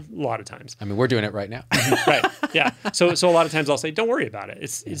about. Yeah. A lot of times. I mean, we're doing it right now. Right. Yeah. So a lot of times I'll say, don't worry about it.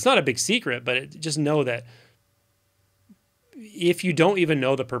 It's not a big secret, but just know that if you don't even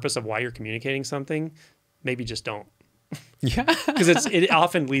know the purpose of why you're communicating something, maybe just don't. Yeah. Because it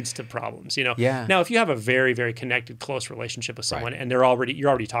often leads to problems, you know? Yeah. Now, if you have a very, very connected, close relationship with someone and you're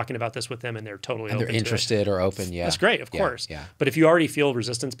already talking about this with them and they're totally open they're interested to it, or open, that's great, of course. Yeah. But if you already feel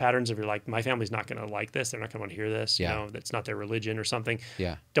resistance patterns of you're like, my family's not going to like this, they're not going to want to hear this, you know, that's not their religion or something.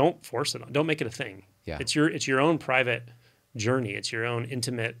 Yeah. Don't force it on. Don't make it a thing. Yeah. It's your own private journey. It's your own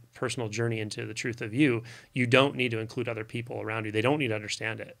intimate, personal journey into the truth of you. You don't need to include other people around you. They don't need to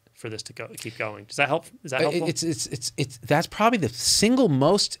understand it for this to keep going. Does that help? Is that helpful? It's that's probably the single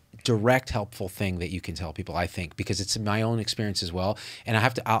most direct helpful thing that you can tell people, I think, because it's my own experience as well. And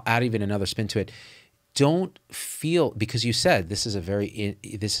I'll add even another spin to it. Don't feel, because you said this is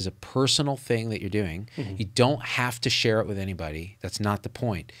a personal thing that you're doing. You don't have to share it with anybody. That's not the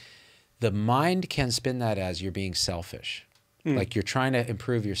point. The mind can spin that as you're being selfish. Like you're trying to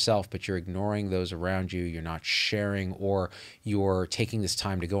improve yourself, but you're ignoring those around you. You're not sharing, or you're taking this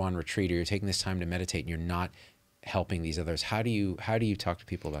time to go on retreat, or you're taking this time to meditate, and you're not helping these others. How do you talk to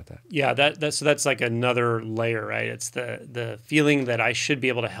people about that? Yeah, that's like another layer, right? It's the feeling that I should be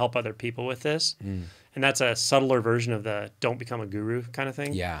able to help other people with this. And that's a subtler version of the don't become a guru kind of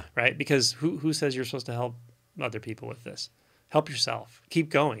thing. Yeah. Right? Because who says you're supposed to help other people with this? Help yourself. Keep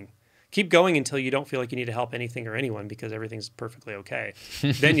going. Keep going until you don't feel like you need to help anything or anyone because everything's perfectly okay.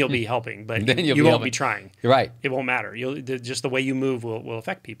 Then you'll be helping, but you won't be trying. You're right. It won't matter. Just the way you move will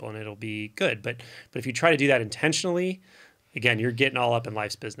affect people and it'll be good. But if you try to do that intentionally, again, you're getting all up in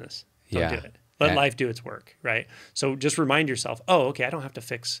life's business. Don't do it. Let life do its work, right? So just remind yourself, oh, okay, I don't have to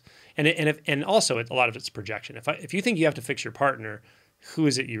fix. And also a lot of it's projection. If you think you have to fix your partner, who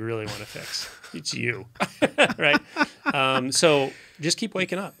is it you really want to fix? It's you, right? So just keep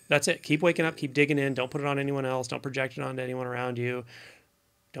waking up. That's it. Keep waking up. Keep digging in. Don't put it on anyone else. Don't project it onto anyone around you.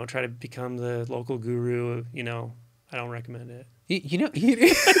 Don't try to become the local guru. You know, I don't recommend it. It's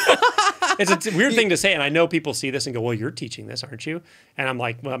a weird thing to say, and I know people see this and go, well, you're teaching this, aren't you? And I'm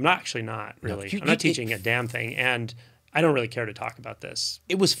like, well, I'm actually not really. I'm not teaching a damn thing, and I don't really care to talk about this.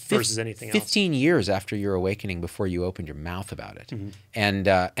 It was versus anything else. 15 years after your awakening before you opened your mouth about it. And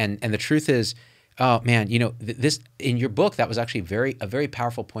the truth is, oh man, you know, this in your book, that was actually a very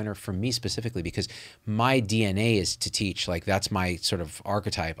powerful pointer for me specifically, because my DNA is to teach. Like that's my sort of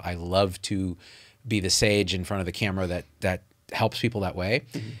archetype. I love to be the sage in front of the camera that helps people that way.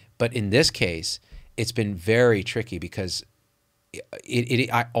 But in this case, it's been very tricky because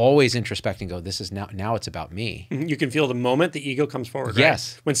I always introspect and go, this is now it's about me. You can feel the moment the ego comes forward.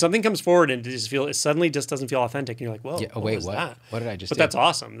 Yes. Right? When something comes forward and it suddenly just doesn't feel authentic, and you're like, whoa, Yeah, what wait, was what? that? What did I just But do? that's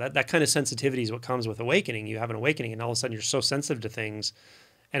awesome. That kind of sensitivity is what comes with awakening. You have an awakening, and all of a sudden you're so sensitive to things.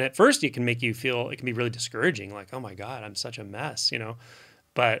 And at first it can make you feel, it can be really discouraging. Like, oh my God, I'm such a mess,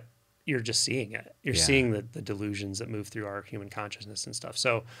 but you're just seeing it. You're seeing the delusions that move through our human consciousness and stuff.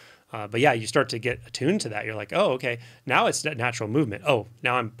 So, but yeah, you start to get attuned to that. You're like, oh, okay, now it's that natural movement. Oh,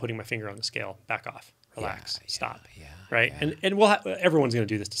 now I'm putting my finger on the scale. Back off, relax, stop. Right. Yeah. And everyone's going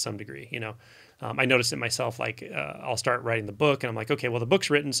to do this to some degree, I noticed it myself, like I'll start writing the book and I'm like, okay, well, the book's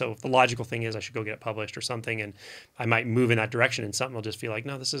written. So the logical thing is I should go get it published or something. And I might move in that direction and something will just feel like,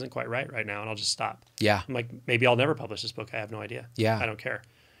 no, this isn't quite right now. And I'll just stop. Yeah. I'm like, maybe I'll never publish this book. I have no idea. Yeah. I don't care.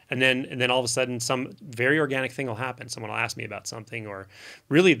 And then all of a sudden some very organic thing will happen. Someone will ask me about something, or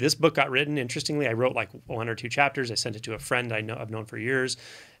really this book got written. Interestingly, I wrote like 1 or 2 chapters. I sent it to a friend I've known for years.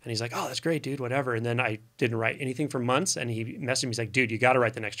 And he's like, oh, that's great, dude, whatever. And then I didn't write anything for months. And he messaged me, he's like, dude, you got to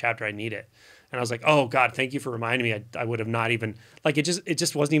write the next chapter. I need it. And I was like, oh God, thank you for reminding me. I would have not even, like, it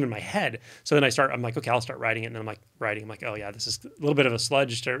just wasn't even in my head. So then I'm like, okay, I'll start writing it. And then I'm like writing, I'm like, oh yeah, this is a little bit of a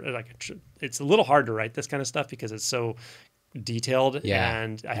sludge. It's a little hard to write this kind of stuff because it's so detailed,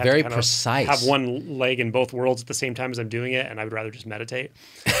 and I have very to kind precise. Have one leg in both worlds at the same time as I'm doing it, and I would rather just meditate.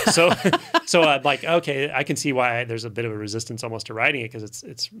 So I'm like, okay, I can see why there's a bit of a resistance almost to writing it, because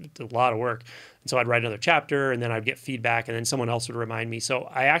it's a lot of work. And so I'd write another chapter, and then I'd get feedback, and then someone else would remind me. So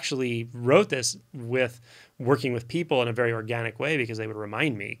I actually wrote this with working with people in a very organic way, because they would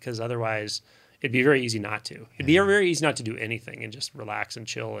remind me, because otherwise it'd be very easy not to. It'd be very easy not to do anything and just relax and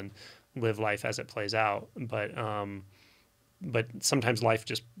chill and live life as it plays out. But sometimes life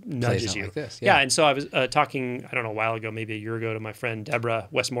just nudges you. Like this, yeah. And so I was talking, I don't know, a while ago, maybe a year ago, to my friend Deborah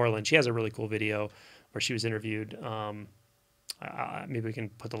Westmoreland. She has a really cool video where she was interviewed. Maybe we can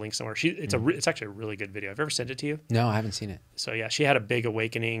put the link somewhere. It's actually a really good video. I've ever sent it to you? No, I haven't seen it. So yeah, she had a big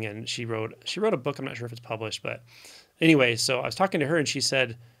awakening, and she wrote a book. I'm not sure if it's published, but anyway, so I was talking to her, and she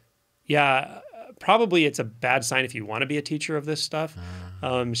said, yeah, probably it's a bad sign if you want to be a teacher of this stuff.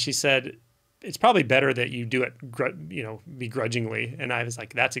 She said, it's probably better that you do it, begrudgingly. And I was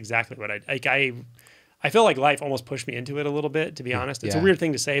like, that's exactly what I feel like life almost pushed me into it a little bit, to be honest. It's a weird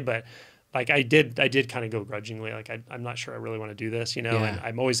thing to say, but like I did kind of go grudgingly. Like I'm not sure I really want to do this, and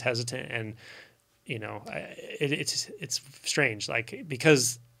I'm always hesitant, and it's strange, like,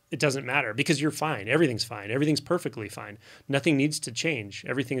 because it doesn't matter, because you're fine. Everything's fine. Everything's perfectly fine. Nothing needs to change.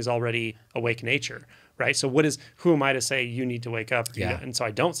 Everything is already awake nature, right? So who am I to say you need to wake up? And so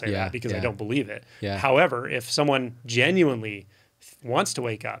I don't say that, because I don't believe it. Yeah. However, if someone genuinely wants to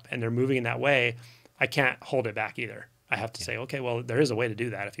wake up and they're moving in that way, I can't hold it back either. I have to say, okay, well, there is a way to do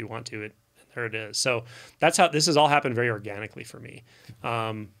that if you want to. There it is. So that's how this has all happened very organically for me.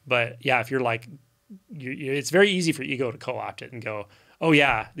 But yeah, if you're like, it's very easy for ego to co-opt it and go, oh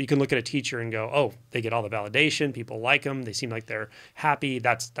yeah, you can look at a teacher and go, oh, they get all the validation. People like them. They seem like they're happy.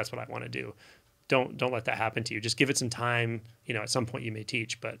 That's what I want to do. Don't let that happen to you. Just give it some time. At some point you may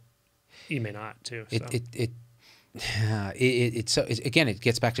teach, but you may not too. So. Again, it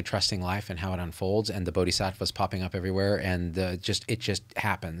gets back to trusting life and how it unfolds, and the bodhisattvas popping up everywhere, and it just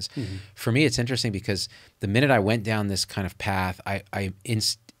happens. Mm-hmm. For me, it's interesting because the minute I went down this kind of path, I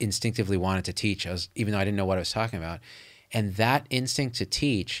instinctively wanted to teach, even though I didn't know what I was talking about. And that instinct to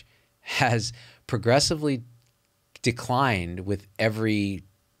teach has progressively declined with every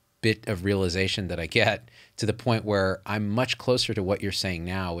bit of realization that I get, to the point where I'm much closer to what you're saying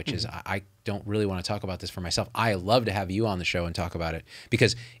now, which is I don't really want to talk about this for myself. I love to have you on the show and talk about it,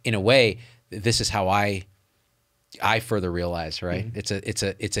 because in a way, this is how I further realize, right? It's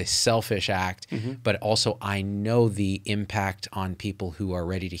a selfish act, but also I know the impact on people who are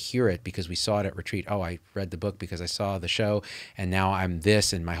ready to hear it, because we saw it at retreat. Oh, I read the book because I saw the show, and now I'm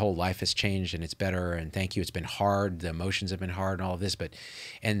this, and my whole life has changed, and it's better. And thank you. It's been hard. The emotions have been hard, and all of this. But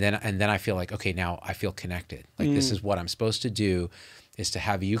and then I feel like, okay, now I feel connected. Like this is what I'm supposed to do, is to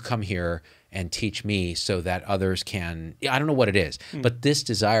have you come here and teach me, so that others can, I don't know what it is, but this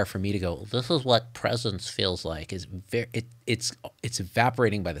desire for me to go, this is what presence feels like, is it's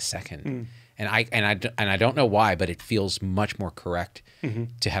evaporating by the second. And I don't know why, but it feels much more correct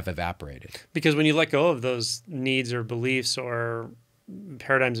to have evaporated. Because when you let go of those needs or beliefs or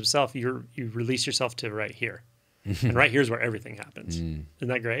paradigms of self, you release yourself to right here. And right here's where everything happens. Isn't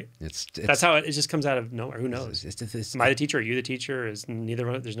that great? That's how it just comes out of nowhere. Who knows? Am I the teacher? Are you the teacher? Is neither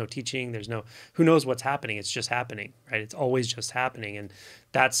one? There's no teaching. There's no, who knows what's happening? It's just happening, right? It's always just happening. And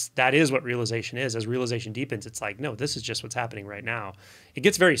that is what realization is. As realization deepens, it's like, no, this is just what's happening right now. It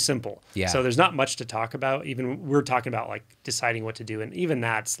gets very simple. Yeah. So there's not much to talk about. Even we're talking about like deciding what to do. And even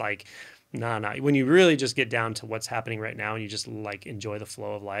that's like, no. When you really just get down to what's happening right now and you just like enjoy the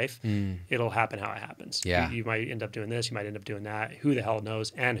flow of life, it'll happen how it happens. Yeah. You might end up doing this. You might end up doing that. Who the hell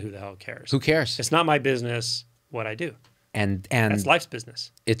knows? And who the hell cares? Who cares? It's not my business what I do. And that's life's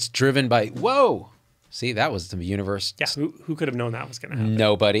business. It's driven by, whoa. See, that was the universe. Yeah. Who could have known that was going to happen?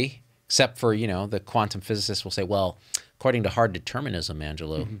 Nobody, except for, the quantum physicists will say, well, according to hard determinism,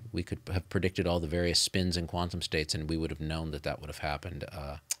 Angelo, we could have predicted all the various spins in quantum states and we would have known that would have happened.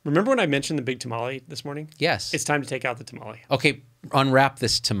 Remember when I mentioned the big tamale this morning? Yes. It's time to take out the tamale. Okay, unwrap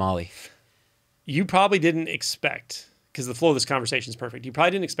this tamale. You probably didn't expect, because the flow of this conversation is perfect, you probably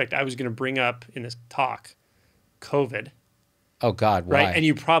didn't expect I was going to bring up in this talk COVID. Oh, God, why? Right? And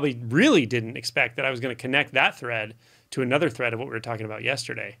you probably really didn't expect that I was going to connect that thread to another thread of what we were talking about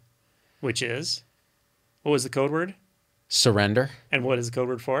yesterday, which is, what was the code word? Surrender. And what is the code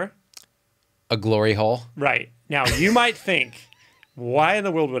word for? A glory hole. Right. Now, you might think, why in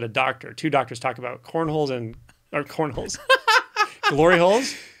the world would two doctors talk about glory holes and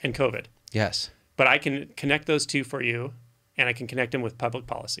COVID? Yes. But I can connect those two for you, and I can connect them with public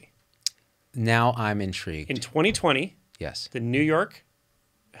policy. Now I'm intrigued. In 2020, yes, the New York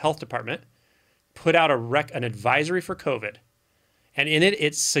Health Department put out an advisory for COVID, and in it,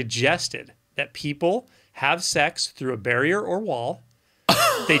 it suggested that people have sex through a barrier or wall.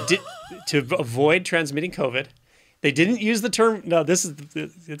 They did to avoid transmitting COVID. They didn't use the term. No,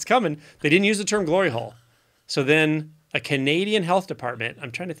 it's coming. They didn't use the term glory hole. So then a Canadian health department.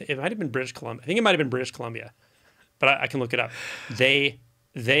 I'm trying to think. It might have been British Columbia. I think it might have been British Columbia, but I can look it up. They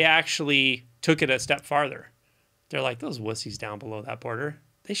actually took it a step farther. They're like, those wussies down below that border,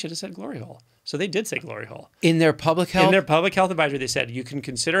 they should have said glory hole. So they did say glory hole. In their public health? In their public health advisory, they said you can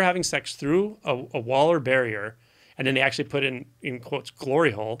consider having sex through a wall or barrier, and then they actually put in quotes,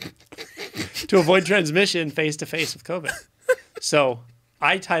 glory hole, to avoid transmission face-to-face with COVID. So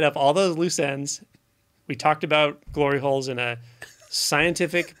I tied up all those loose ends. We talked about glory holes in a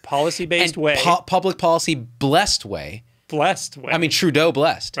scientific, policy-based way. Public policy blessed way. Blessed way. I mean, Trudeau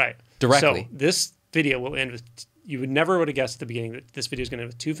blessed. Right. Directly. So this video will end with, you would never would have guessed at the beginning that this video is going to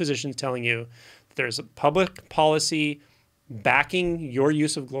have two physicians telling you that there's a public policy backing your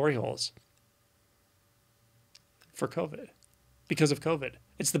use of glory holes for COVID, because of COVID.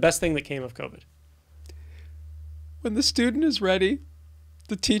 It's the best thing that came of COVID. When the student is ready,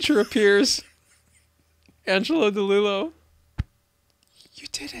 the teacher appears. Angelo DiLullo, you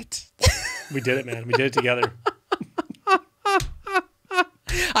did it. We did it, man. We did it together.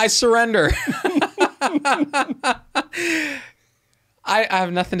 I surrender. I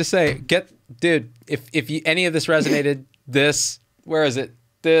have nothing to say. Dude, if any of this resonated, where is it?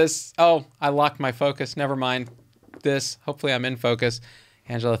 Oh, I locked my focus. Never mind. Hopefully I'm in focus.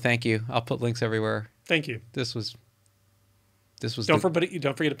 Angelo, thank you. I'll put links everywhere. Thank you. This was. Don't forget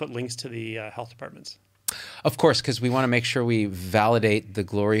to put links to the health departments. Of course, because we want to make sure we validate the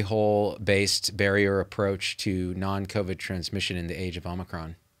glory hole-based barrier approach to non-COVID transmission in the age of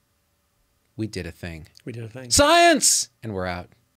Omicron. We did a thing. We did a thing. Science! And we're out.